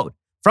morning, quote,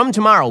 "From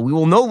tomorrow, we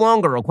will no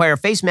longer require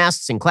face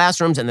masks in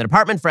classrooms, and the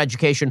Department for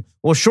Education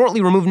will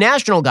shortly remove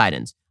national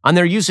guidance on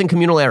their use in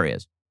communal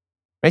areas."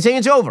 Right, saying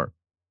it's over.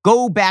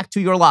 Go back to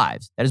your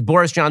lives. That is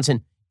Boris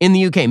Johnson in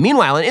the UK.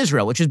 Meanwhile, in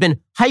Israel, which has been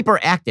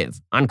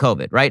hyperactive on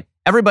COVID, right?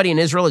 Everybody in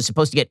Israel is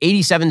supposed to get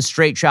 87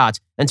 straight shots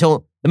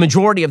until the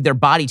majority of their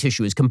body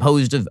tissue is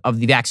composed of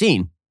the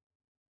vaccine.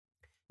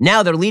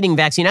 Now their leading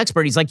vaccine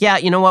expert, he's like, yeah,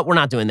 you know what? We're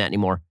not doing that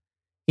anymore.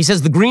 He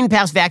says the Green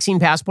Pass vaccine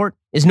passport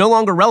is no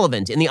longer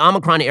relevant in the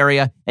Omicron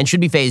area and should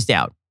be phased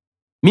out.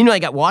 Meanwhile,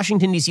 you got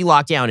Washington, D.C.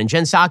 locked down and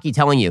Jen Psaki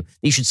telling you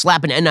that you should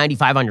slap an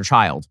N95 on your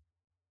child.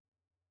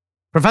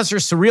 Professor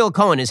Cyril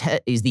Cohen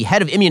is the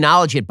head of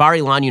immunology at Bar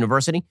Ilan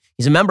University.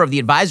 He's a member of the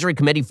advisory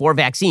committee for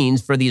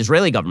vaccines for the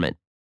Israeli government.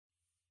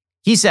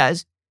 He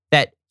says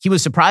that he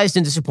was surprised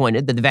and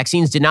disappointed that the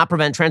vaccines did not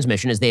prevent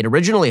transmission as they had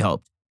originally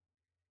hoped.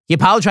 He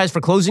apologized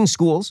for closing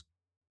schools.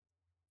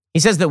 He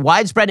says that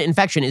widespread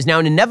infection is now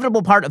an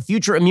inevitable part of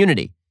future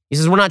immunity. He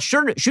says we're not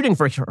shooting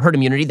for herd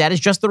immunity. That is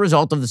just the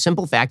result of the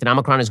simple fact that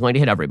Omicron is going to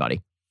hit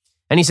everybody.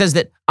 And he says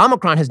that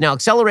Omicron has now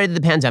accelerated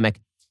the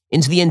pandemic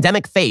into the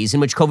endemic phase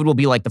in which COVID will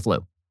be like the flu.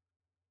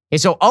 Okay,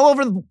 so all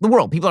over the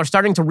world, people are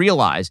starting to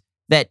realize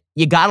that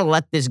you got to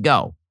let this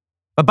go.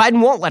 But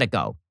Biden won't let it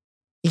go.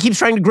 He keeps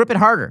trying to grip it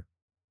harder.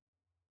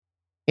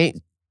 Okay,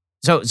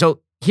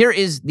 so here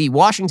is the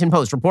Washington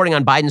Post reporting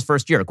on Biden's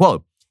first year.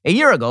 Quote, "A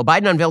year ago,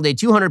 Biden unveiled a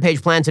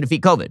 200-page plan to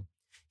defeat COVID.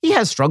 He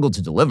has struggled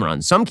to deliver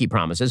on some key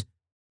promises.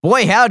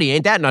 Boy, howdy,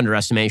 ain't that an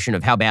underestimation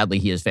of how badly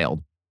he has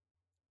failed."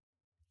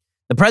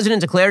 The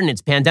president declared in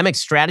its pandemic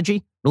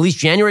strategy, released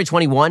January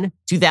 21,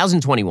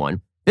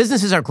 2021,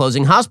 businesses are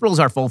closing, hospitals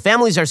are full,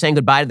 families are saying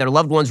goodbye to their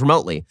loved ones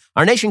remotely.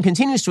 Our nation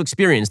continues to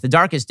experience the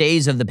darkest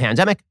days of the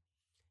pandemic.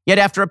 Yet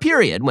after a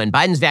period when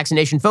Biden's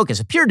vaccination focus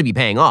appeared to be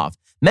paying off,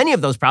 many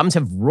of those problems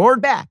have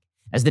roared back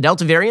as the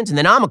Delta variant and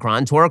then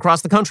Omicron tore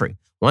across the country.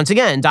 Once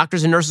again,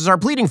 doctors and nurses are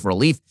pleading for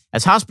relief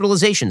as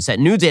hospitalizations set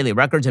new daily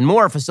records and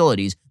more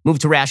facilities move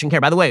to ration care.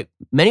 By the way,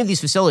 many of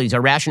these facilities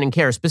are rationing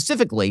care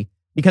specifically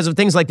because of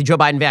things like the Joe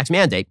Biden vax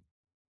mandate.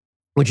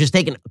 which has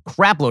taken a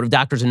crapload of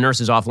doctors and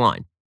nurses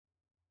offline.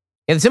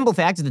 And the simple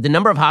fact is that the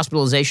number of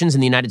hospitalizations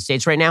in the United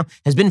States right now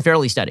has been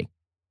fairly steady.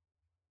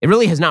 It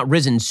really has not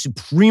risen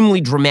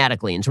supremely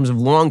dramatically in terms of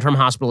long-term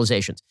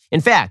hospitalizations. In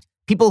fact,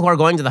 people who are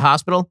going to the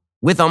hospital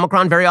with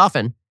Omicron very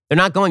often, they're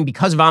not going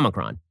because of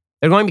Omicron.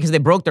 They're going because they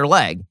broke their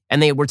leg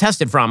and they were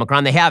tested for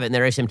Omicron. They have it and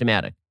they're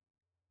asymptomatic.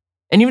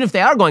 And even if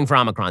they are going for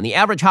Omicron, the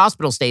average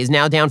hospital stay is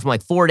now down from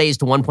like 4 days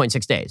to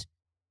 1.6 days.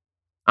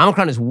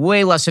 Omicron is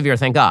way less severe,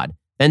 thank God,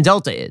 than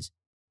Delta is.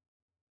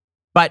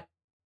 But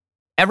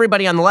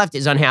everybody on the left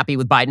is unhappy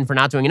with Biden for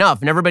not doing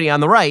enough. And everybody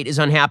on the right is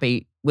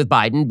unhappy with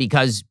Biden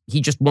because he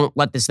just won't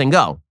let this thing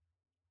go.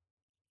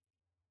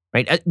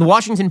 Right? The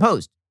Washington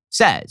Post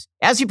says,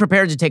 as he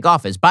prepared to take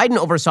office, Biden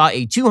oversaw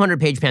a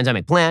 200-page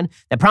pandemic plan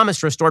that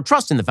promised to restore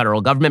trust in the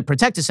federal government,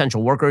 protect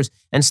essential workers,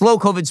 and slow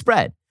COVID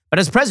spread. But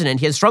as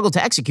president, he has struggled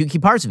to execute key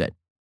parts of it.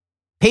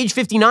 Page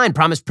 59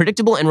 promised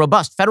predictable and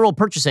robust federal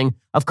purchasing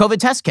of COVID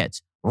test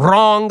kits.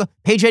 Wrong.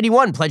 Page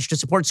 81 pledged to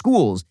support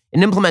schools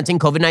in implementing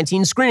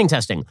COVID-19 screening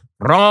testing.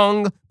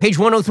 Wrong. Page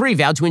 103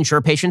 vowed to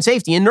ensure patient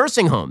safety in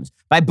nursing homes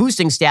by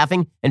boosting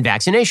staffing and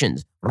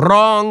vaccinations.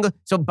 Wrong.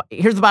 So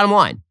here's the bottom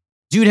line.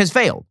 Dude has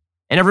failed,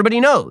 and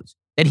everybody knows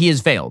that he has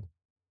failed.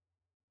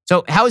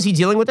 So how is he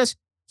dealing with this?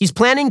 He's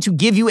planning to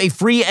give you a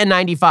free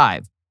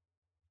N95.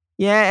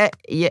 Yay.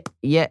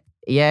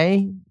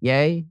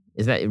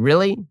 Is that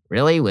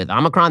really with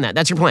Omicron?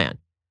 That's your plan.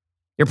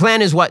 Your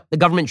plan is what the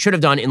government should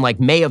have done in like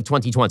May of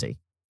 2020.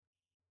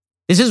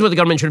 This is what the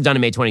government should have done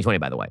in May 2020,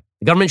 by the way.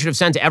 The government should have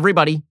sent to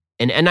everybody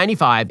an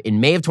N95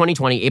 in May of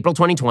 2020, April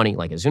 2020,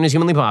 like as soon as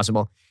humanly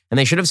possible. And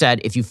they should have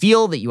said, if you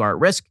feel that you are at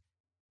risk,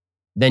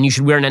 then you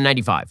should wear an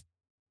N95.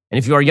 And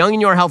if you are young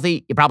and you are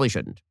healthy, you probably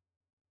shouldn't.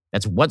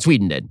 That's what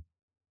Sweden did.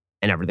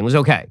 And everything was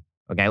okay.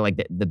 Okay, like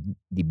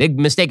the big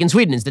mistake in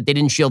Sweden is that they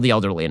didn't shield the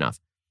elderly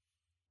enough.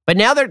 But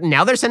now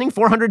they're sending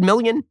 400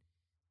 million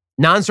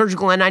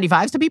non-surgical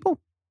N95s to people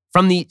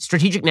from the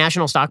strategic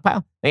national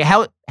stockpile. Like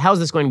how is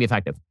this going to be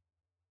effective?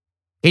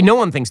 Okay, no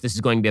one thinks this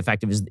is going to be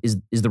effective is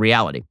the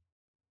reality.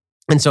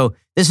 And so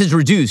this has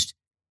reduced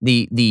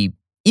the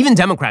even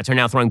Democrats are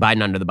now throwing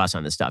Biden under the bus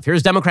on this stuff.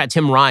 Here's Democrat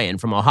Tim Ryan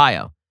from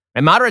Ohio.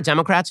 And moderate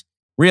Democrats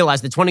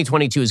realize that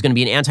 2022 is going to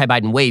be an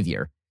anti-Biden wave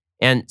year.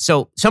 And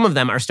so some of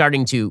them are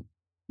starting to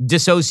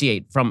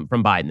dissociate from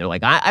Biden. They're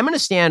like, I'm going to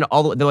stand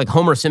all the way. They're like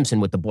Homer Simpson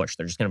with the bush.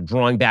 They're just kind of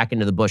drawing back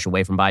into the bush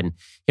away from Biden.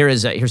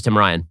 Here's Tim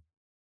Ryan.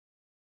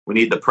 We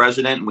need the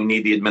president. We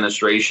need the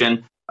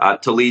administration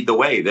to lead the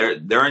way.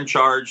 They're in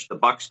charge. The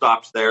buck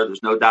stops there.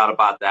 There's no doubt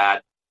about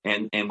that.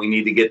 And we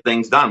need to get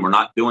things done. We're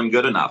not doing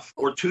good enough.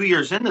 We're 2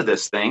 years into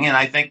this thing, and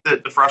I think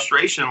that the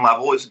frustration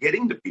level is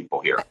getting to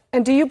people here.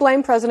 And do you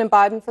blame President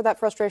Biden for that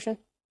frustration?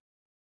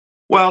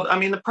 Well, I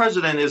mean, the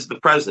president is the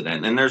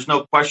president, and there's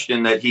no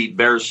question that he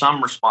bears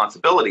some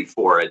responsibility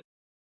for it.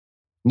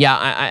 Yeah,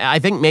 I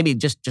think maybe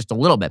just a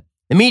little bit.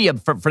 The media,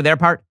 for their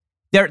part,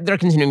 they're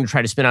continuing to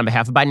try to spin on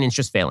behalf of Biden, and it's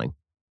just failing.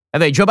 By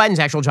the way, Joe Biden's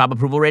actual job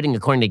approval rating,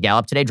 according to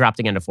Gallup today, dropped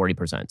again to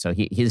 40%. So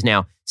he is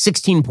now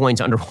 16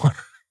 points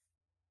underwater,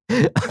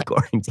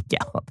 according to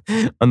Gallup,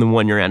 on the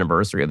 1-year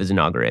anniversary of his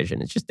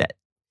inauguration. It's just that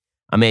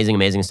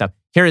amazing stuff.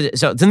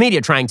 So it's the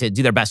media trying to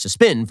do their best to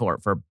spin for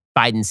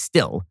Biden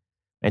still.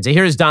 And so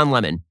here's Don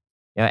Lemon,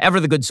 ever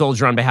the good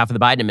soldier on behalf of the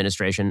Biden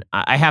administration.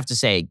 I have to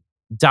say,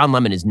 Don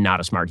Lemon is not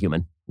a smart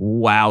human.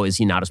 Wow, is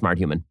he not a smart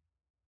human?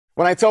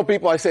 When I tell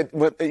people, I said,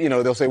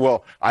 they'll say,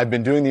 well, I've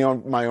been doing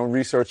my own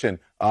research, and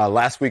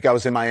last week I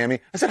was in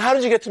Miami. I said, how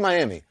did you get to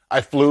Miami?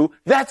 I flew.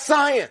 That's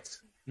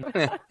science.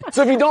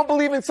 So if you don't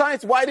believe in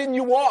science, why didn't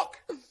you walk?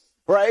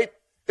 Right?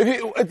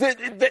 Because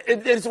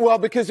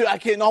I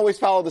can't always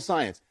follow the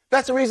science.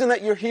 That's the reason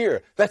that you're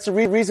here. That's the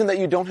reason that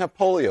you don't have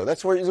polio.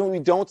 That's the reason we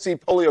don't see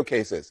polio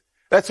cases.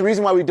 That's the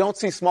reason why we don't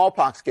see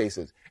smallpox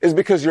cases, is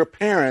because your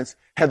parents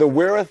had the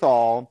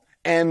wherewithal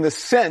and the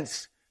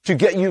sense to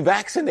get you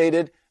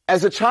vaccinated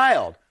as a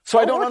child. So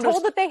I don't understand.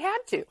 Told that they had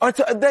to.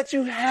 That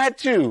you had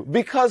to.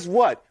 Because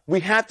what? We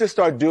have to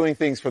start doing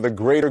things for the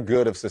greater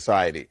good of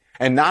society,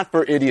 and not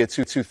for idiots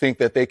who think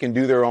that they can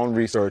do their own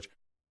research.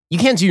 You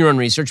can't do your own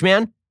research,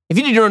 man. If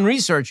you did your own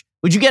research,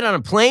 would you get on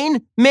a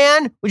plane,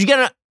 man? Would you get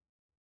on a...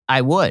 I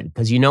would,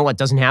 because you know what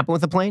doesn't happen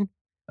with a plane?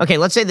 Okay,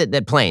 let's say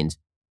that planes,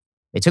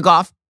 they took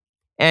off,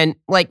 and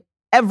like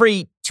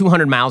every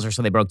 200 miles or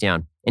so they broke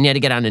down, and you had to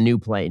get on a new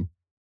plane.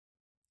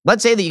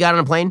 Let's say that you got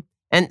on a plane,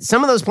 and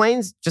some of those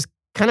planes just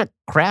kind of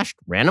crashed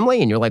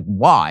randomly, and you're like,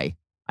 why?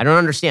 I don't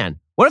understand.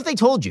 What if they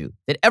told you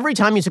that every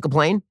time you took a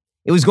plane,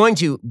 it was going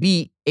to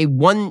be a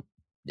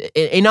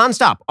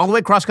nonstop all the way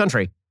across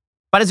country,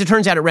 but as it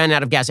turns out, it ran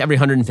out of gas every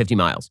 150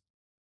 miles?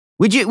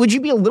 Would you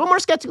be a little more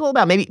skeptical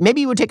about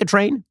maybe you would take a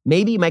train?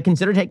 Maybe you might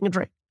consider taking a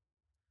train.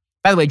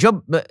 By the way,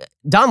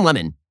 Don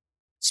Lemon,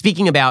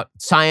 speaking about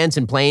science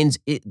and planes,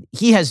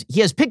 he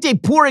has picked a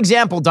poor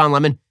example, Don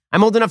Lemon.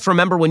 I'm old enough to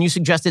remember when you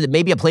suggested that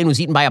maybe a plane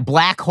was eaten by a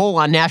black hole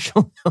on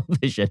national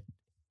television.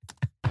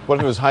 What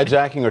if it was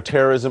hijacking or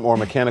terrorism or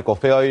mechanical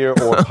failure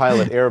or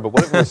pilot error? But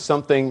what if it was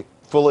something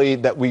fully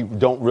that we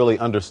don't really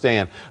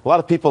understand? A lot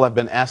of people have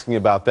been asking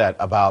about that,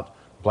 about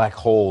black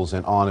holes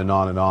and on and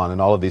on and on, and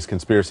all of these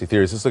conspiracy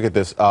theories. Let's look at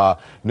this.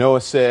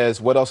 Noah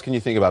says, what else can you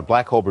think about?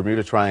 Black hole,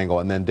 Bermuda Triangle.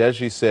 And then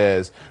Deji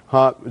says,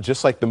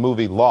 just like the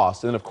movie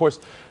Lost. And of course,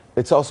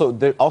 they're also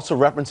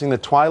referencing the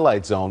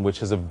Twilight Zone, which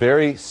has a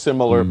very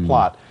similar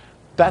plot.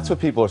 That's what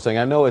people are saying.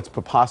 I know it's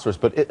preposterous,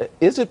 but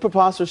is it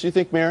preposterous, you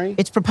think, Mary?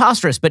 It's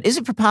preposterous, but is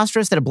it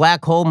preposterous that a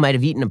black hole might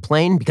have eaten a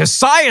plane? Because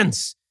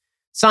science!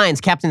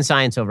 Science, Captain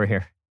Science over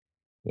here.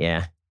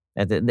 Yeah.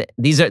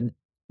 These are...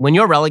 When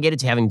you're relegated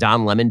to having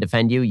Don Lemon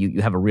defend you,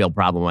 you have a real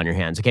problem on your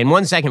hands. Okay, in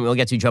 1 second, we'll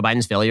get to Joe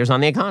Biden's failures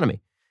on the economy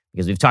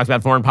because we've talked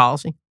about foreign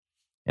policy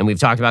and we've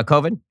talked about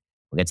COVID.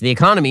 We'll get to the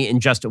economy in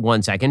just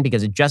 1 second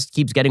because it just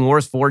keeps getting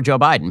worse for Joe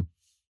Biden.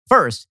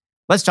 First,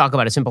 let's talk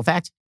about a simple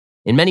fact.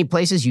 In many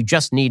places, you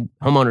just need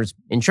homeowners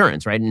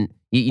insurance, right? And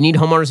you need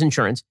homeowners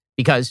insurance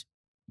because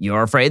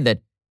you're afraid that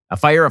a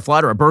fire, a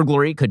flood, or a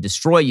burglary could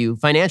destroy you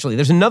financially.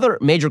 There's another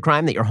major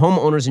crime that your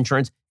homeowner's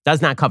insurance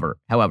does not cover,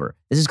 however.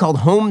 This is called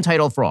home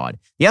title fraud.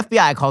 The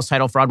FBI calls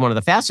title fraud one of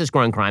the fastest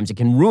growing crimes. It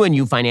can ruin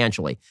you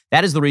financially.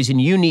 That is the reason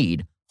you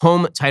need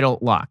Home Title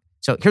Lock.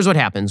 So here's what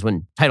happens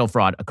when title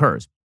fraud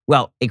occurs.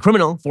 Well, a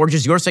criminal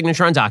forges your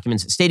signature on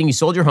documents stating you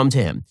sold your home to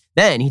him.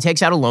 Then he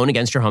takes out a loan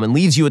against your home and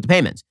leaves you with the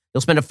payments.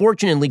 You'll spend a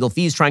fortune in legal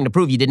fees trying to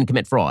prove you didn't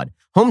commit fraud.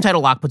 Home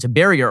Title Lock puts a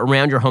barrier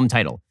around your home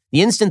title.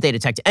 The instant they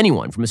detect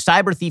anyone, from a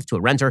cyber thief to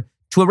a renter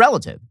to a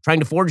relative, trying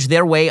to forge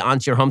their way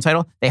onto your home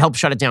title, they help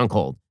shut it down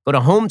cold. Go to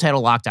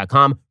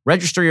HometitleLock.com,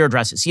 register your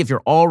address, see if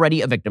you're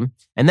already a victim,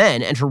 and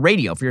then enter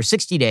radio for your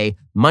 60-day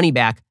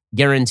money-back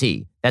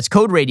guarantee. That's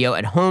code radio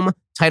at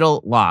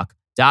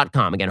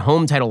HometitleLock.com. Again,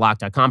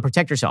 HometitleLock.com.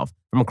 Protect yourself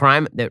from a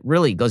crime that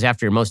really goes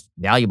after your most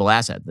valuable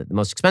asset. The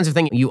most expensive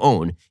thing you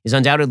own is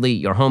undoubtedly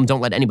your home. Don't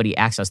let anybody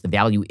access the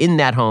value in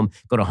that home.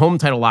 Go to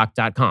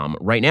HometitleLock.com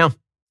right now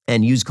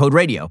and use code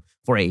radio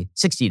for a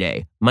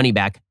 60-day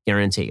money-back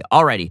guarantee.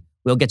 Alrighty,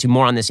 we'll get to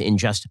more on this in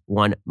just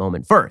one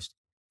moment. First,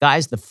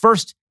 guys, the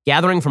first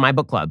gathering for my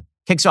book club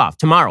kicks off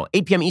tomorrow,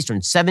 8 p.m.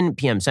 Eastern, 7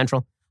 p.m.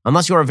 Central.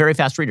 Unless you're a very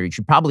fast reader, you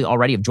should probably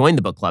already have joined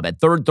the book club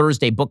at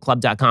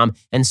thirdthursdaybookclub.com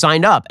and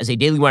signed up as a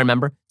Daily Wire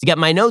member to get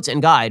my notes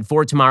and guide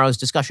for tomorrow's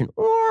discussion.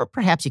 Or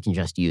perhaps you can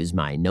just use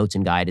my notes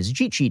and guide as a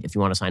cheat sheet if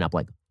you want to sign up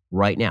like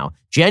right now.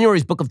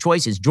 January's book of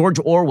choice is George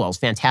Orwell's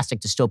fantastic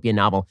dystopian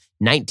novel,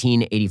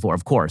 1984.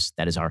 Of course,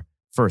 that is our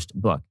first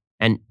book.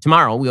 And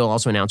tomorrow, we will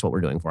also announce what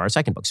we're doing for our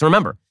second book. So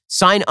remember,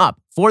 sign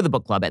up for the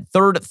book club at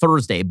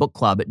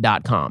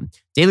thirdthursdaybookclub.com.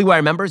 Daily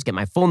Wire members get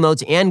my full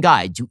notes and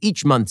guide to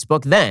each month's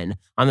book. Then,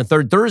 on the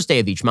third Thursday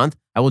of each month,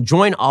 I will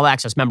join All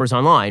Access members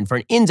online for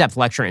an in-depth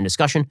lecture and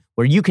discussion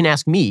where you can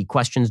ask me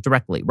questions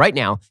directly. Right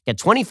now, get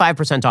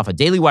 25% off a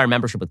Daily Wire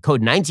membership with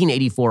code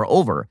 1984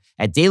 over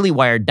at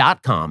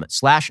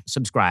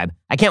dailywire.com/subscribe.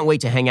 I can't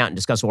wait to hang out and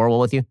discuss Orwell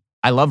with you.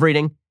 I love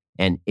reading.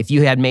 And if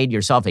you had made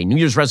yourself a New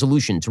Year's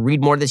resolution to read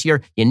more this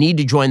year, you need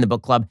to join the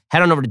book club.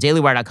 Head on over to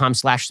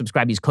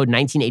dailywire.com/subscribe. Use code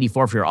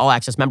 1984 for your all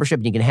access membership.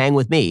 And you can hang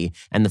with me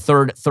and the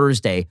third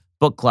Thursday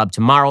book club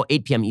tomorrow,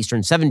 8 p.m.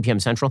 Eastern, 7 p.m.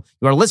 Central.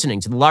 You are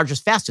listening to the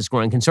largest, fastest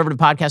growing conservative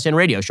podcast and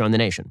radio show in the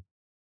nation.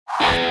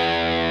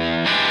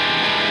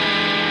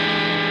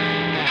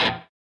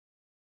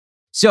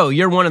 So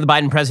you're one of the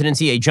Biden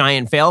presidency, a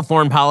giant fail.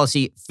 Foreign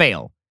policy,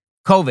 fail.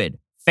 COVID,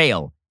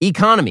 fail.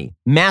 Economy,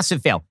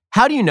 massive fail.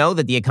 How do you know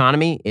that the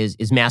economy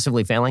is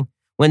massively failing?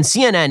 When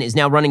CNN is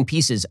now running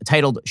pieces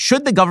titled,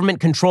 "Should the government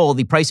control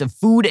the price of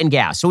food and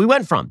gas?" So we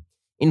went from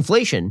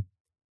inflation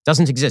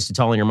doesn't exist, it's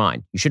all in your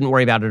mind. You shouldn't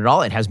worry about it at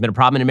all. It hasn't been a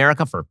problem in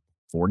America for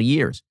 40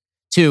 years.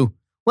 To,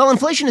 well,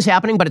 inflation is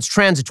happening, but it's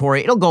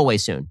transitory. It'll go away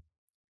soon.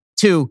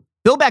 To,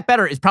 Build Back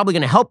Better is probably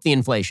going to help the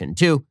inflation.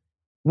 To,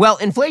 well,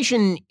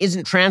 inflation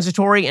isn't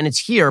transitory and it's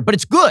here, but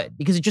it's good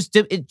because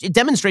it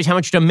demonstrates how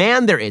much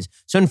demand there is.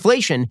 So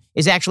inflation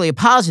is actually a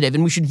positive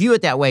and we should view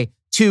it that way.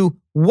 To,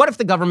 what if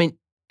the government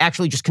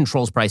actually just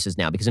controls prices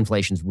now because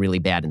inflation's really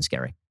bad and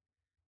scary?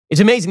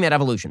 It's amazing that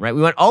evolution, right?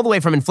 We went all the way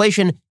from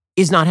inflation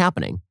is not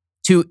happening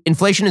to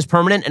inflation is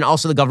permanent and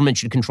also the government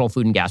should control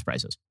food and gas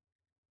prices.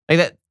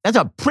 Like that's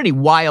a pretty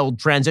wild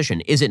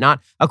transition, is it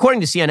not?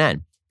 According to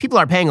CNN, people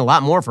are paying a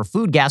lot more for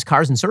food, gas,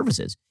 cars, and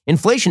services.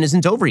 Inflation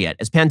isn't over yet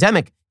as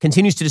pandemic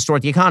continues to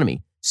distort the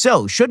economy.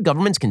 So should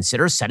governments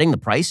consider setting the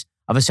price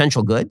of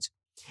essential goods?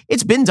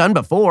 It's been done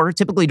before,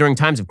 typically during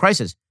times of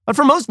crisis. But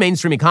for most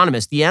mainstream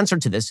economists, the answer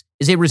to this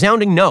is a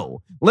resounding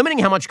no. Limiting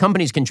how much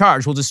companies can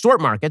charge will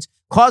distort markets,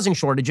 causing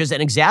shortages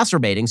and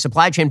exacerbating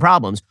supply chain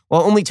problems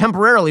while only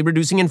temporarily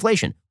reducing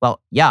inflation.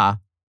 Well, yeah,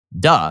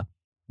 duh.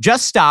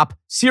 Just stop.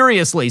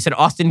 Seriously, said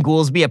Austin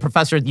Goolsbee, a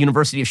professor at the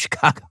University of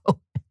Chicago.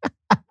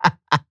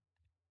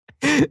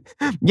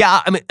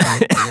 Yeah, I mean,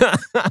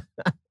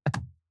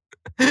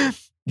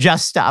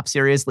 just stop,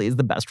 seriously, is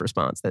the best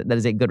response. That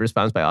is a good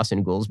response by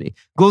Austin Goolsbee.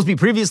 Goolsbee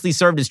previously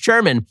served as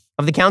chairman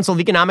of the Council of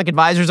Economic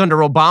Advisors under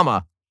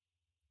Obama.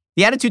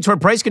 The attitude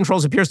toward price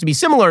controls appears to be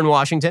similar in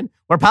Washington,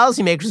 where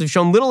policymakers have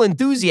shown little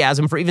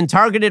enthusiasm for even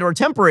targeted or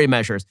temporary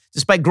measures,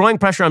 despite growing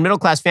pressure on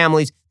middle-class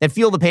families that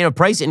feel the pain of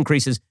price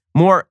increases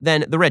more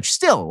than the rich.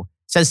 Still,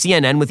 says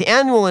CNN, with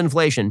annual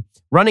inflation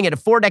running at a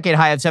 4-decade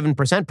high of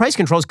 7%, price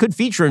controls could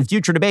feature in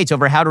future debates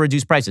over how to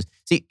reduce prices.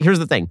 See, here's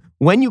the thing.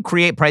 When you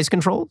create price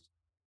controls,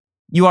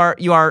 you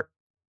are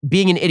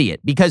being an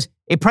idiot, because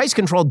a price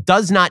control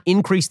does not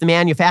increase the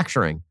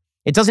manufacturing.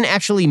 It doesn't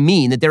actually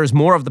mean that there is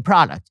more of the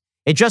product.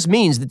 It just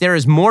means that there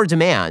is more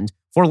demand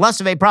for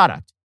less of a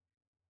product.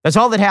 That's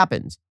all that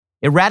happens.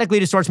 It radically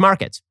distorts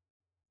markets.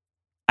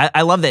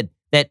 I love that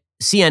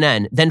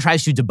CNN then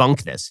tries to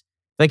debunk this.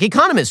 Like,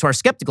 economists who are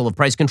skeptical of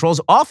price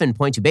controls often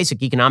point to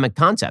basic economic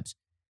concepts.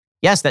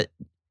 Yes, that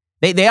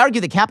they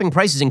argue that capping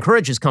prices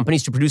encourages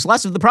companies to produce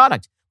less of the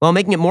product while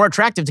making it more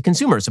attractive to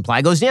consumers.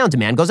 Supply goes down,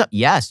 demand goes up.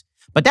 Yes,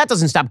 but that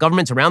doesn't stop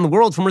governments around the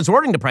world from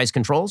resorting to price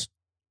controls.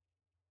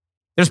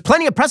 There's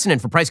plenty of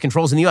precedent for price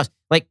controls in the U.S.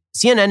 Like,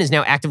 CNN is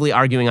now actively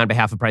arguing on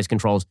behalf of price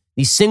controls,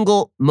 the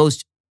single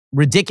most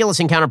ridiculous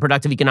and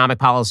counterproductive economic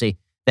policy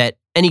that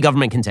any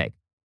government can take.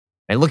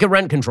 Right? Look at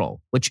rent control,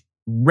 which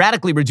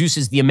radically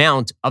reduces the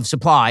amount of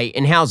supply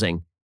in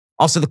housing.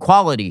 Also, the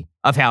quality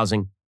of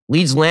housing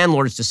leads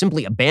landlords to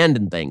simply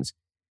abandon things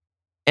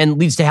and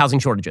leads to housing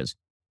shortages.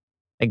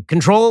 Like,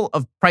 control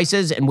of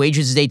prices and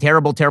wages is a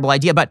terrible, terrible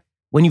idea. But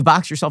when you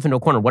box yourself into a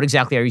corner, what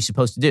exactly are you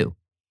supposed to do?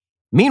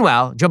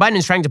 Meanwhile, Joe Biden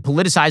is trying to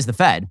politicize the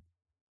Fed,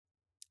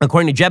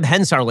 according to Jeb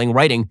Hensarling,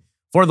 writing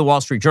for the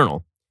Wall Street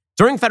Journal.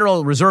 During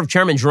Federal Reserve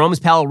Chairman Jerome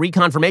Powell's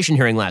reconfirmation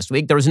hearing last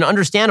week, there was an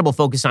understandable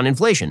focus on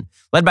inflation.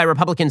 Led by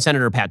Republican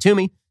Senator Pat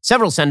Toomey,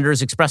 several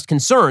senators expressed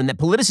concern that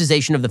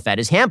politicization of the Fed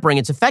is hampering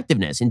its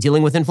effectiveness in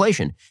dealing with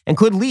inflation and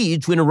could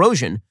lead to an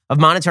erosion of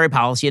monetary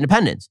policy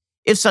independence.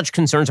 If such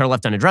concerns are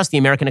left unaddressed, the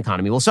American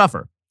economy will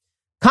suffer.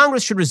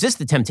 Congress should resist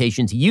the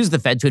temptation to use the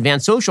Fed to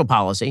advance social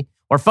policy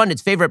or fund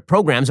its favorite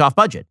programs off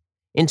budget.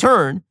 In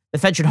turn, the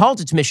Fed should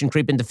halt its mission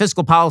creep into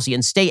fiscal policy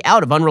and stay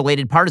out of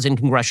unrelated partisan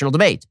congressional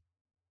debate.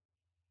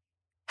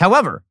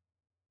 However,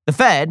 the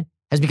Fed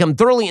has become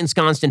thoroughly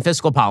ensconced in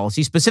fiscal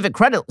policy,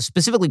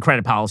 specifically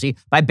credit policy,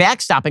 by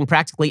backstopping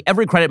practically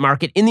every credit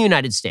market in the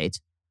United States.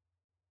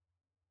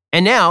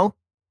 And now,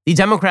 the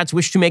Democrats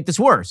wish to make this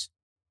worse.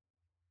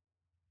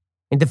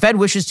 And the Fed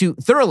wishes to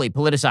thoroughly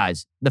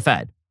politicize the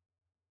Fed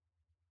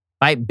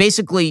by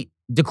basically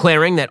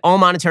declaring that all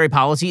monetary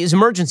policy is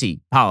emergency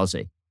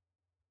policy.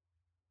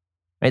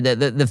 Right?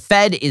 The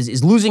Fed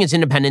is losing its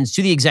independence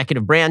to the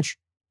executive branch,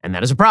 and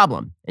that is a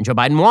problem. And Joe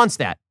Biden wants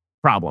that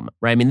problem,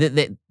 right? I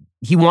mean,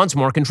 he wants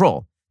more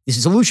control. The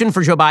solution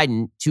for Joe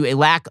Biden to a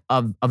lack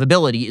of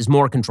ability is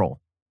more control.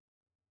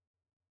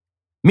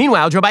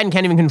 Meanwhile, Joe Biden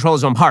can't even control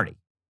his own party.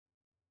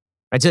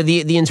 Right? So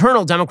the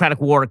internal Democratic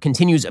war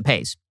continues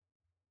apace.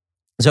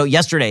 So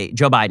yesterday,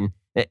 Joe Biden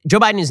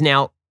is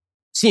now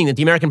seeing that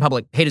the American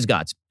public hate his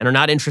guts and are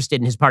not interested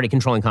in his party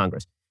controlling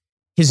Congress.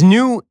 His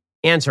new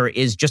answer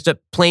is just a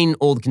plain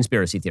old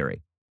conspiracy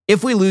theory.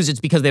 If we lose, it's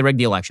because they rigged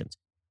the elections.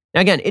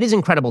 Now, again, it is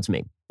incredible to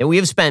me that we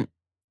have spent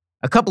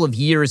a couple of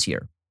years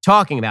here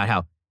talking about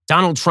how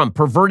Donald Trump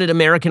perverted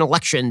American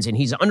elections and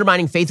he's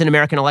undermining faith in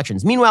American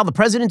elections. Meanwhile, the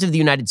president of the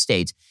United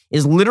States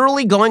is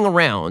literally going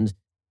around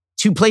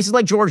to places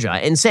like Georgia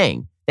and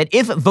saying that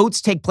if votes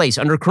take place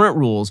under current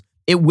rules,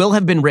 it will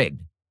have been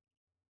rigged.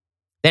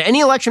 That any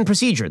election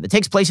procedure that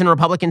takes place in a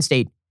Republican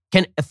state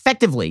can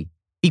effectively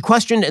be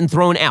questioned and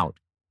thrown out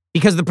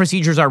because the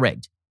procedures are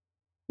rigged.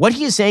 What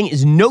he is saying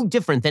is no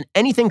different than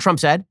anything Trump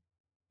said,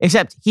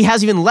 except he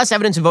has even less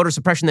evidence of voter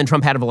suppression than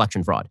Trump had of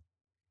election fraud.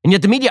 And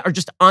yet the media are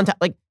just on top.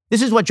 Like,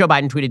 this is what Joe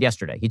Biden tweeted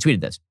yesterday. He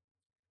tweeted this.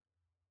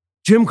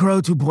 Jim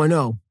Crow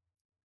 2.0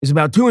 is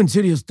about two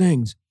insidious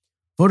things: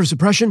 voter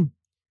suppression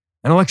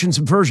and election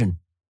subversion.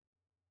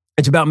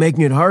 It's about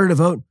making it harder to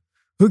vote,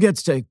 who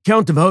gets to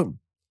count the vote,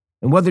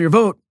 and whether your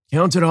vote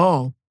counts at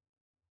all.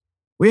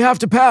 We have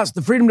to pass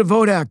the Freedom to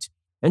Vote Act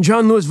and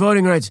John Lewis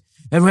voting rights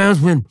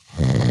advancement.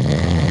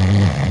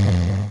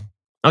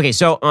 Okay,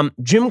 so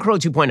Jim Crow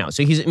 2.0.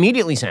 So he's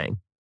immediately saying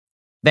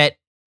that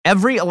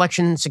every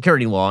election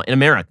security law in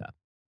America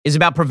is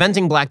about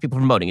preventing black people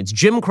from voting. It's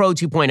Jim Crow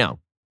 2.0.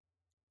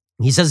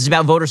 He says it's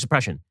about voter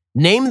suppression.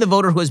 Name the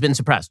voter who has been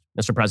suppressed,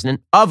 Mr.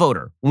 President. A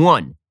voter,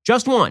 one,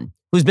 just one,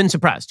 who's been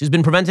suppressed, who's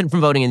been prevented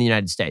from voting in the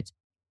United States.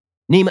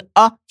 Name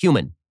a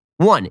human.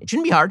 One. It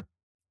shouldn't be hard.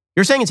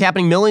 You're saying it's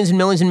happening millions and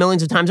millions and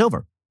millions of times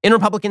over in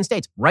Republican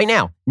states right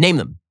now. Name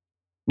them.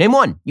 Name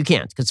one. You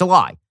can't, because it's a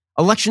lie.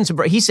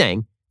 He's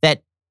saying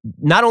that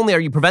not only are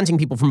you preventing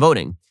people from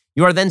voting,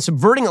 you are then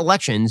subverting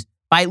elections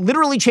by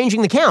literally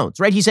changing the counts,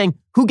 right? He's saying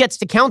who gets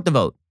to count the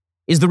vote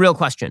is the real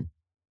question.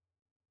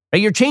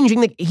 Right? You're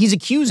changing he's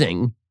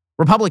accusing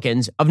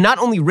Republicans of not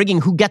only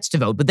rigging who gets to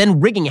vote, but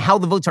then rigging how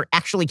the votes are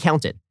actually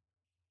counted.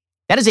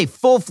 That is a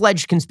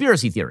full-fledged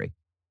conspiracy theory.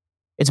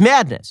 It's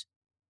madness.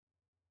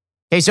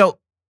 Okay, so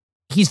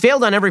he's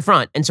failed on every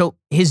front. And so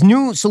his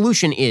new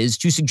solution is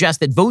to suggest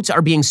that votes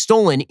are being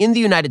stolen in the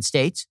United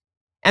States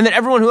and that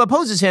everyone who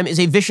opposes him is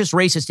a vicious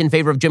racist in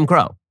favor of Jim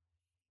Crow.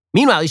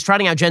 Meanwhile, he's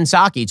trotting out Jen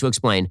Psaki to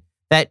explain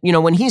that,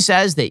 when he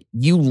says that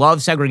you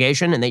love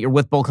segregation and that you're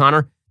with Bull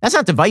Connor, that's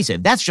not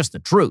divisive. That's just the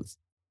truth.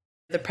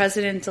 The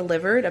president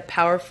delivered a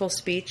powerful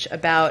speech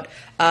about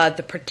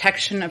the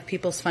protection of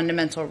people's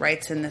fundamental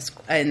rights in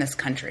this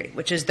country,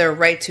 which is their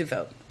right to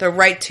vote, their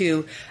right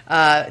to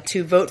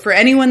vote for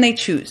anyone they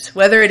choose,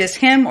 whether it is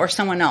him or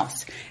someone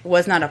else. It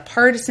was not a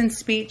partisan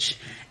speech.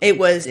 It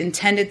was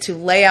intended to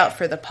lay out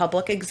for the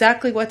public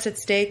exactly what's at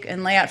stake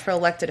and lay out for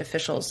elected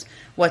officials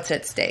what's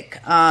at stake.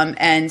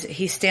 And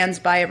he stands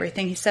by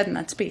everything he said in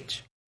that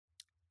speech.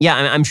 Yeah,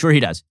 I'm sure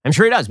he does. I'm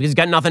sure he does because he's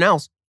got nothing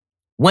else.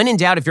 When in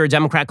doubt, if you're a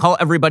Democrat, call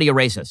everybody a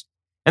racist.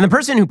 And the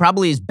person who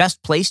probably is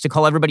best placed to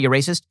call everybody a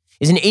racist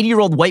is an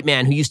 80-year-old white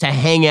man who used to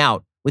hang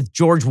out with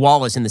George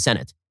Wallace in the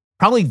Senate.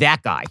 Probably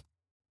that guy.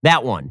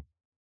 That one.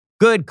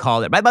 Good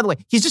call. By the way,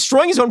 he's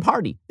destroying his own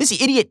party. This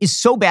idiot is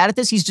so bad at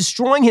this, he's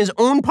destroying his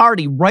own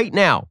party right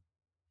now.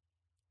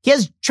 He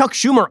has Chuck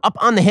Schumer up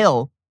on the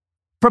Hill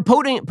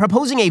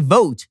proposing a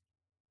vote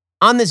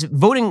on this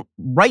voting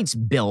rights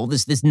bill,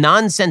 this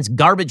nonsense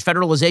garbage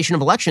federalization of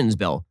elections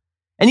bill.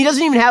 And he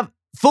doesn't even have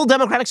full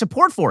Democratic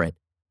support for it.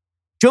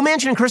 Joe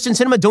Manchin and Kyrsten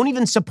Sinema don't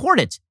even support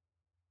it.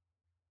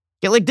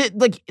 Yeah,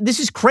 this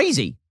is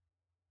crazy.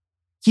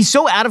 He's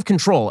so out of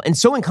control and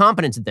so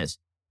incompetent at this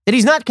that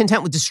he's not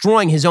content with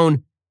destroying his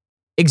own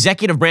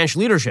executive branch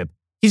leadership.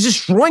 He's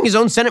destroying his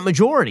own Senate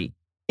majority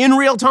in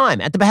real time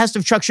at the behest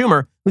of Chuck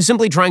Schumer, who's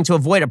simply trying to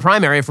avoid a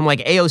primary from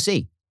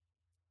AOC.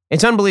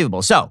 It's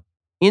unbelievable. So,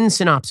 in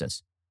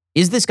synopsis,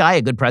 is this guy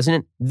a good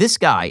president? This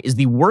guy is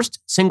the worst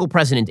single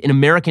president in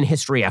American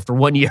history after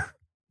 1 year.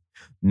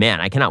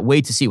 Man, I cannot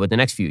wait to see what the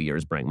next few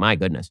years bring. My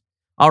goodness.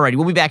 Alrighty,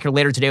 we'll be back here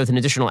later today with an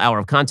additional hour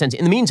of content.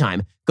 In the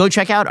meantime, go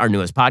check out our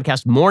newest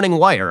podcast, Morning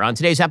Wire. On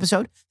today's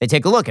episode, they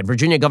take a look at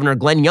Virginia Governor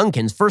Glenn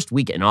Youngkin's first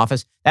week in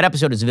office. That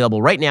episode is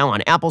available right now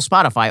on Apple,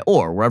 Spotify,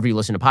 or wherever you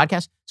listen to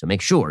podcasts, so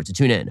make sure to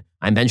tune in.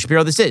 I'm Ben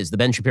Shapiro. This is The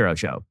Ben Shapiro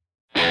Show.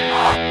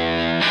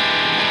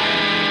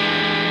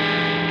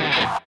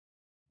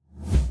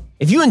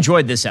 If you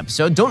enjoyed this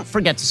episode, don't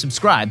forget to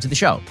subscribe to the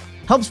show.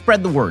 Help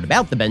spread the word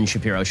about The Ben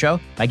Shapiro Show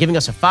by giving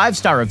us a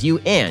 5-star review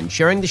and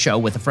sharing the show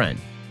with a friend.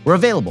 We're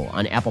available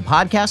on Apple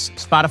Podcasts,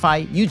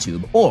 Spotify,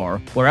 YouTube, or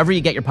wherever you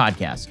get your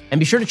podcasts. And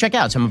be sure to check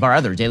out some of our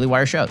other Daily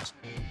Wire shows.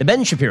 The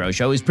Ben Shapiro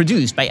Show is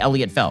produced by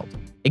Elliot Feld.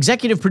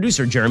 Executive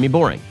producer Jeremy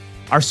Boring.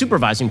 Our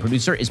supervising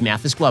producer is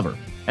Mathis Glover.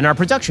 And our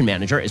production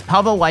manager is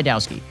Pavel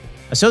Wydowski.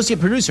 Associate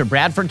producer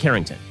Bradford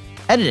Carrington.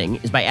 Editing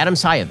is by Adam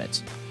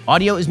Sayevitz.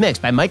 Audio is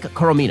mixed by Mike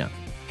Coromina.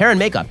 Hair and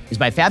makeup is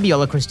by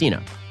Fabiola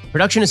Cristina.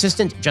 Production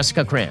assistant,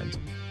 Jessica Crand.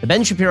 The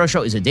Ben Shapiro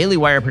Show is a Daily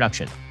Wire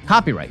production.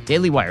 Copyright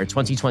Daily Wire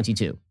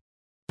 2022.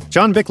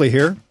 John Bickley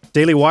here,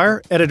 Daily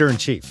Wire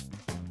Editor-in-Chief.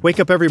 Wake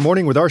up every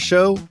morning with our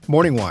show,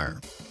 Morning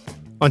Wire.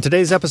 On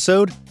today's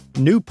episode,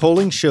 new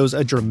polling shows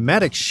a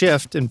dramatic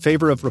shift in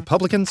favor of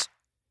Republicans,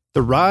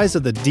 the rise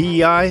of the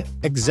DEI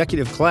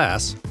executive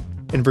class,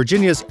 and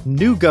Virginia's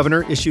new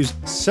governor issues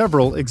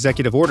several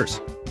executive orders.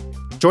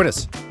 Join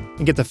us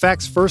and get the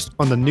facts first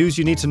on the news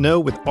you need to know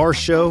with our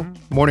show,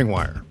 Morning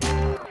Wire.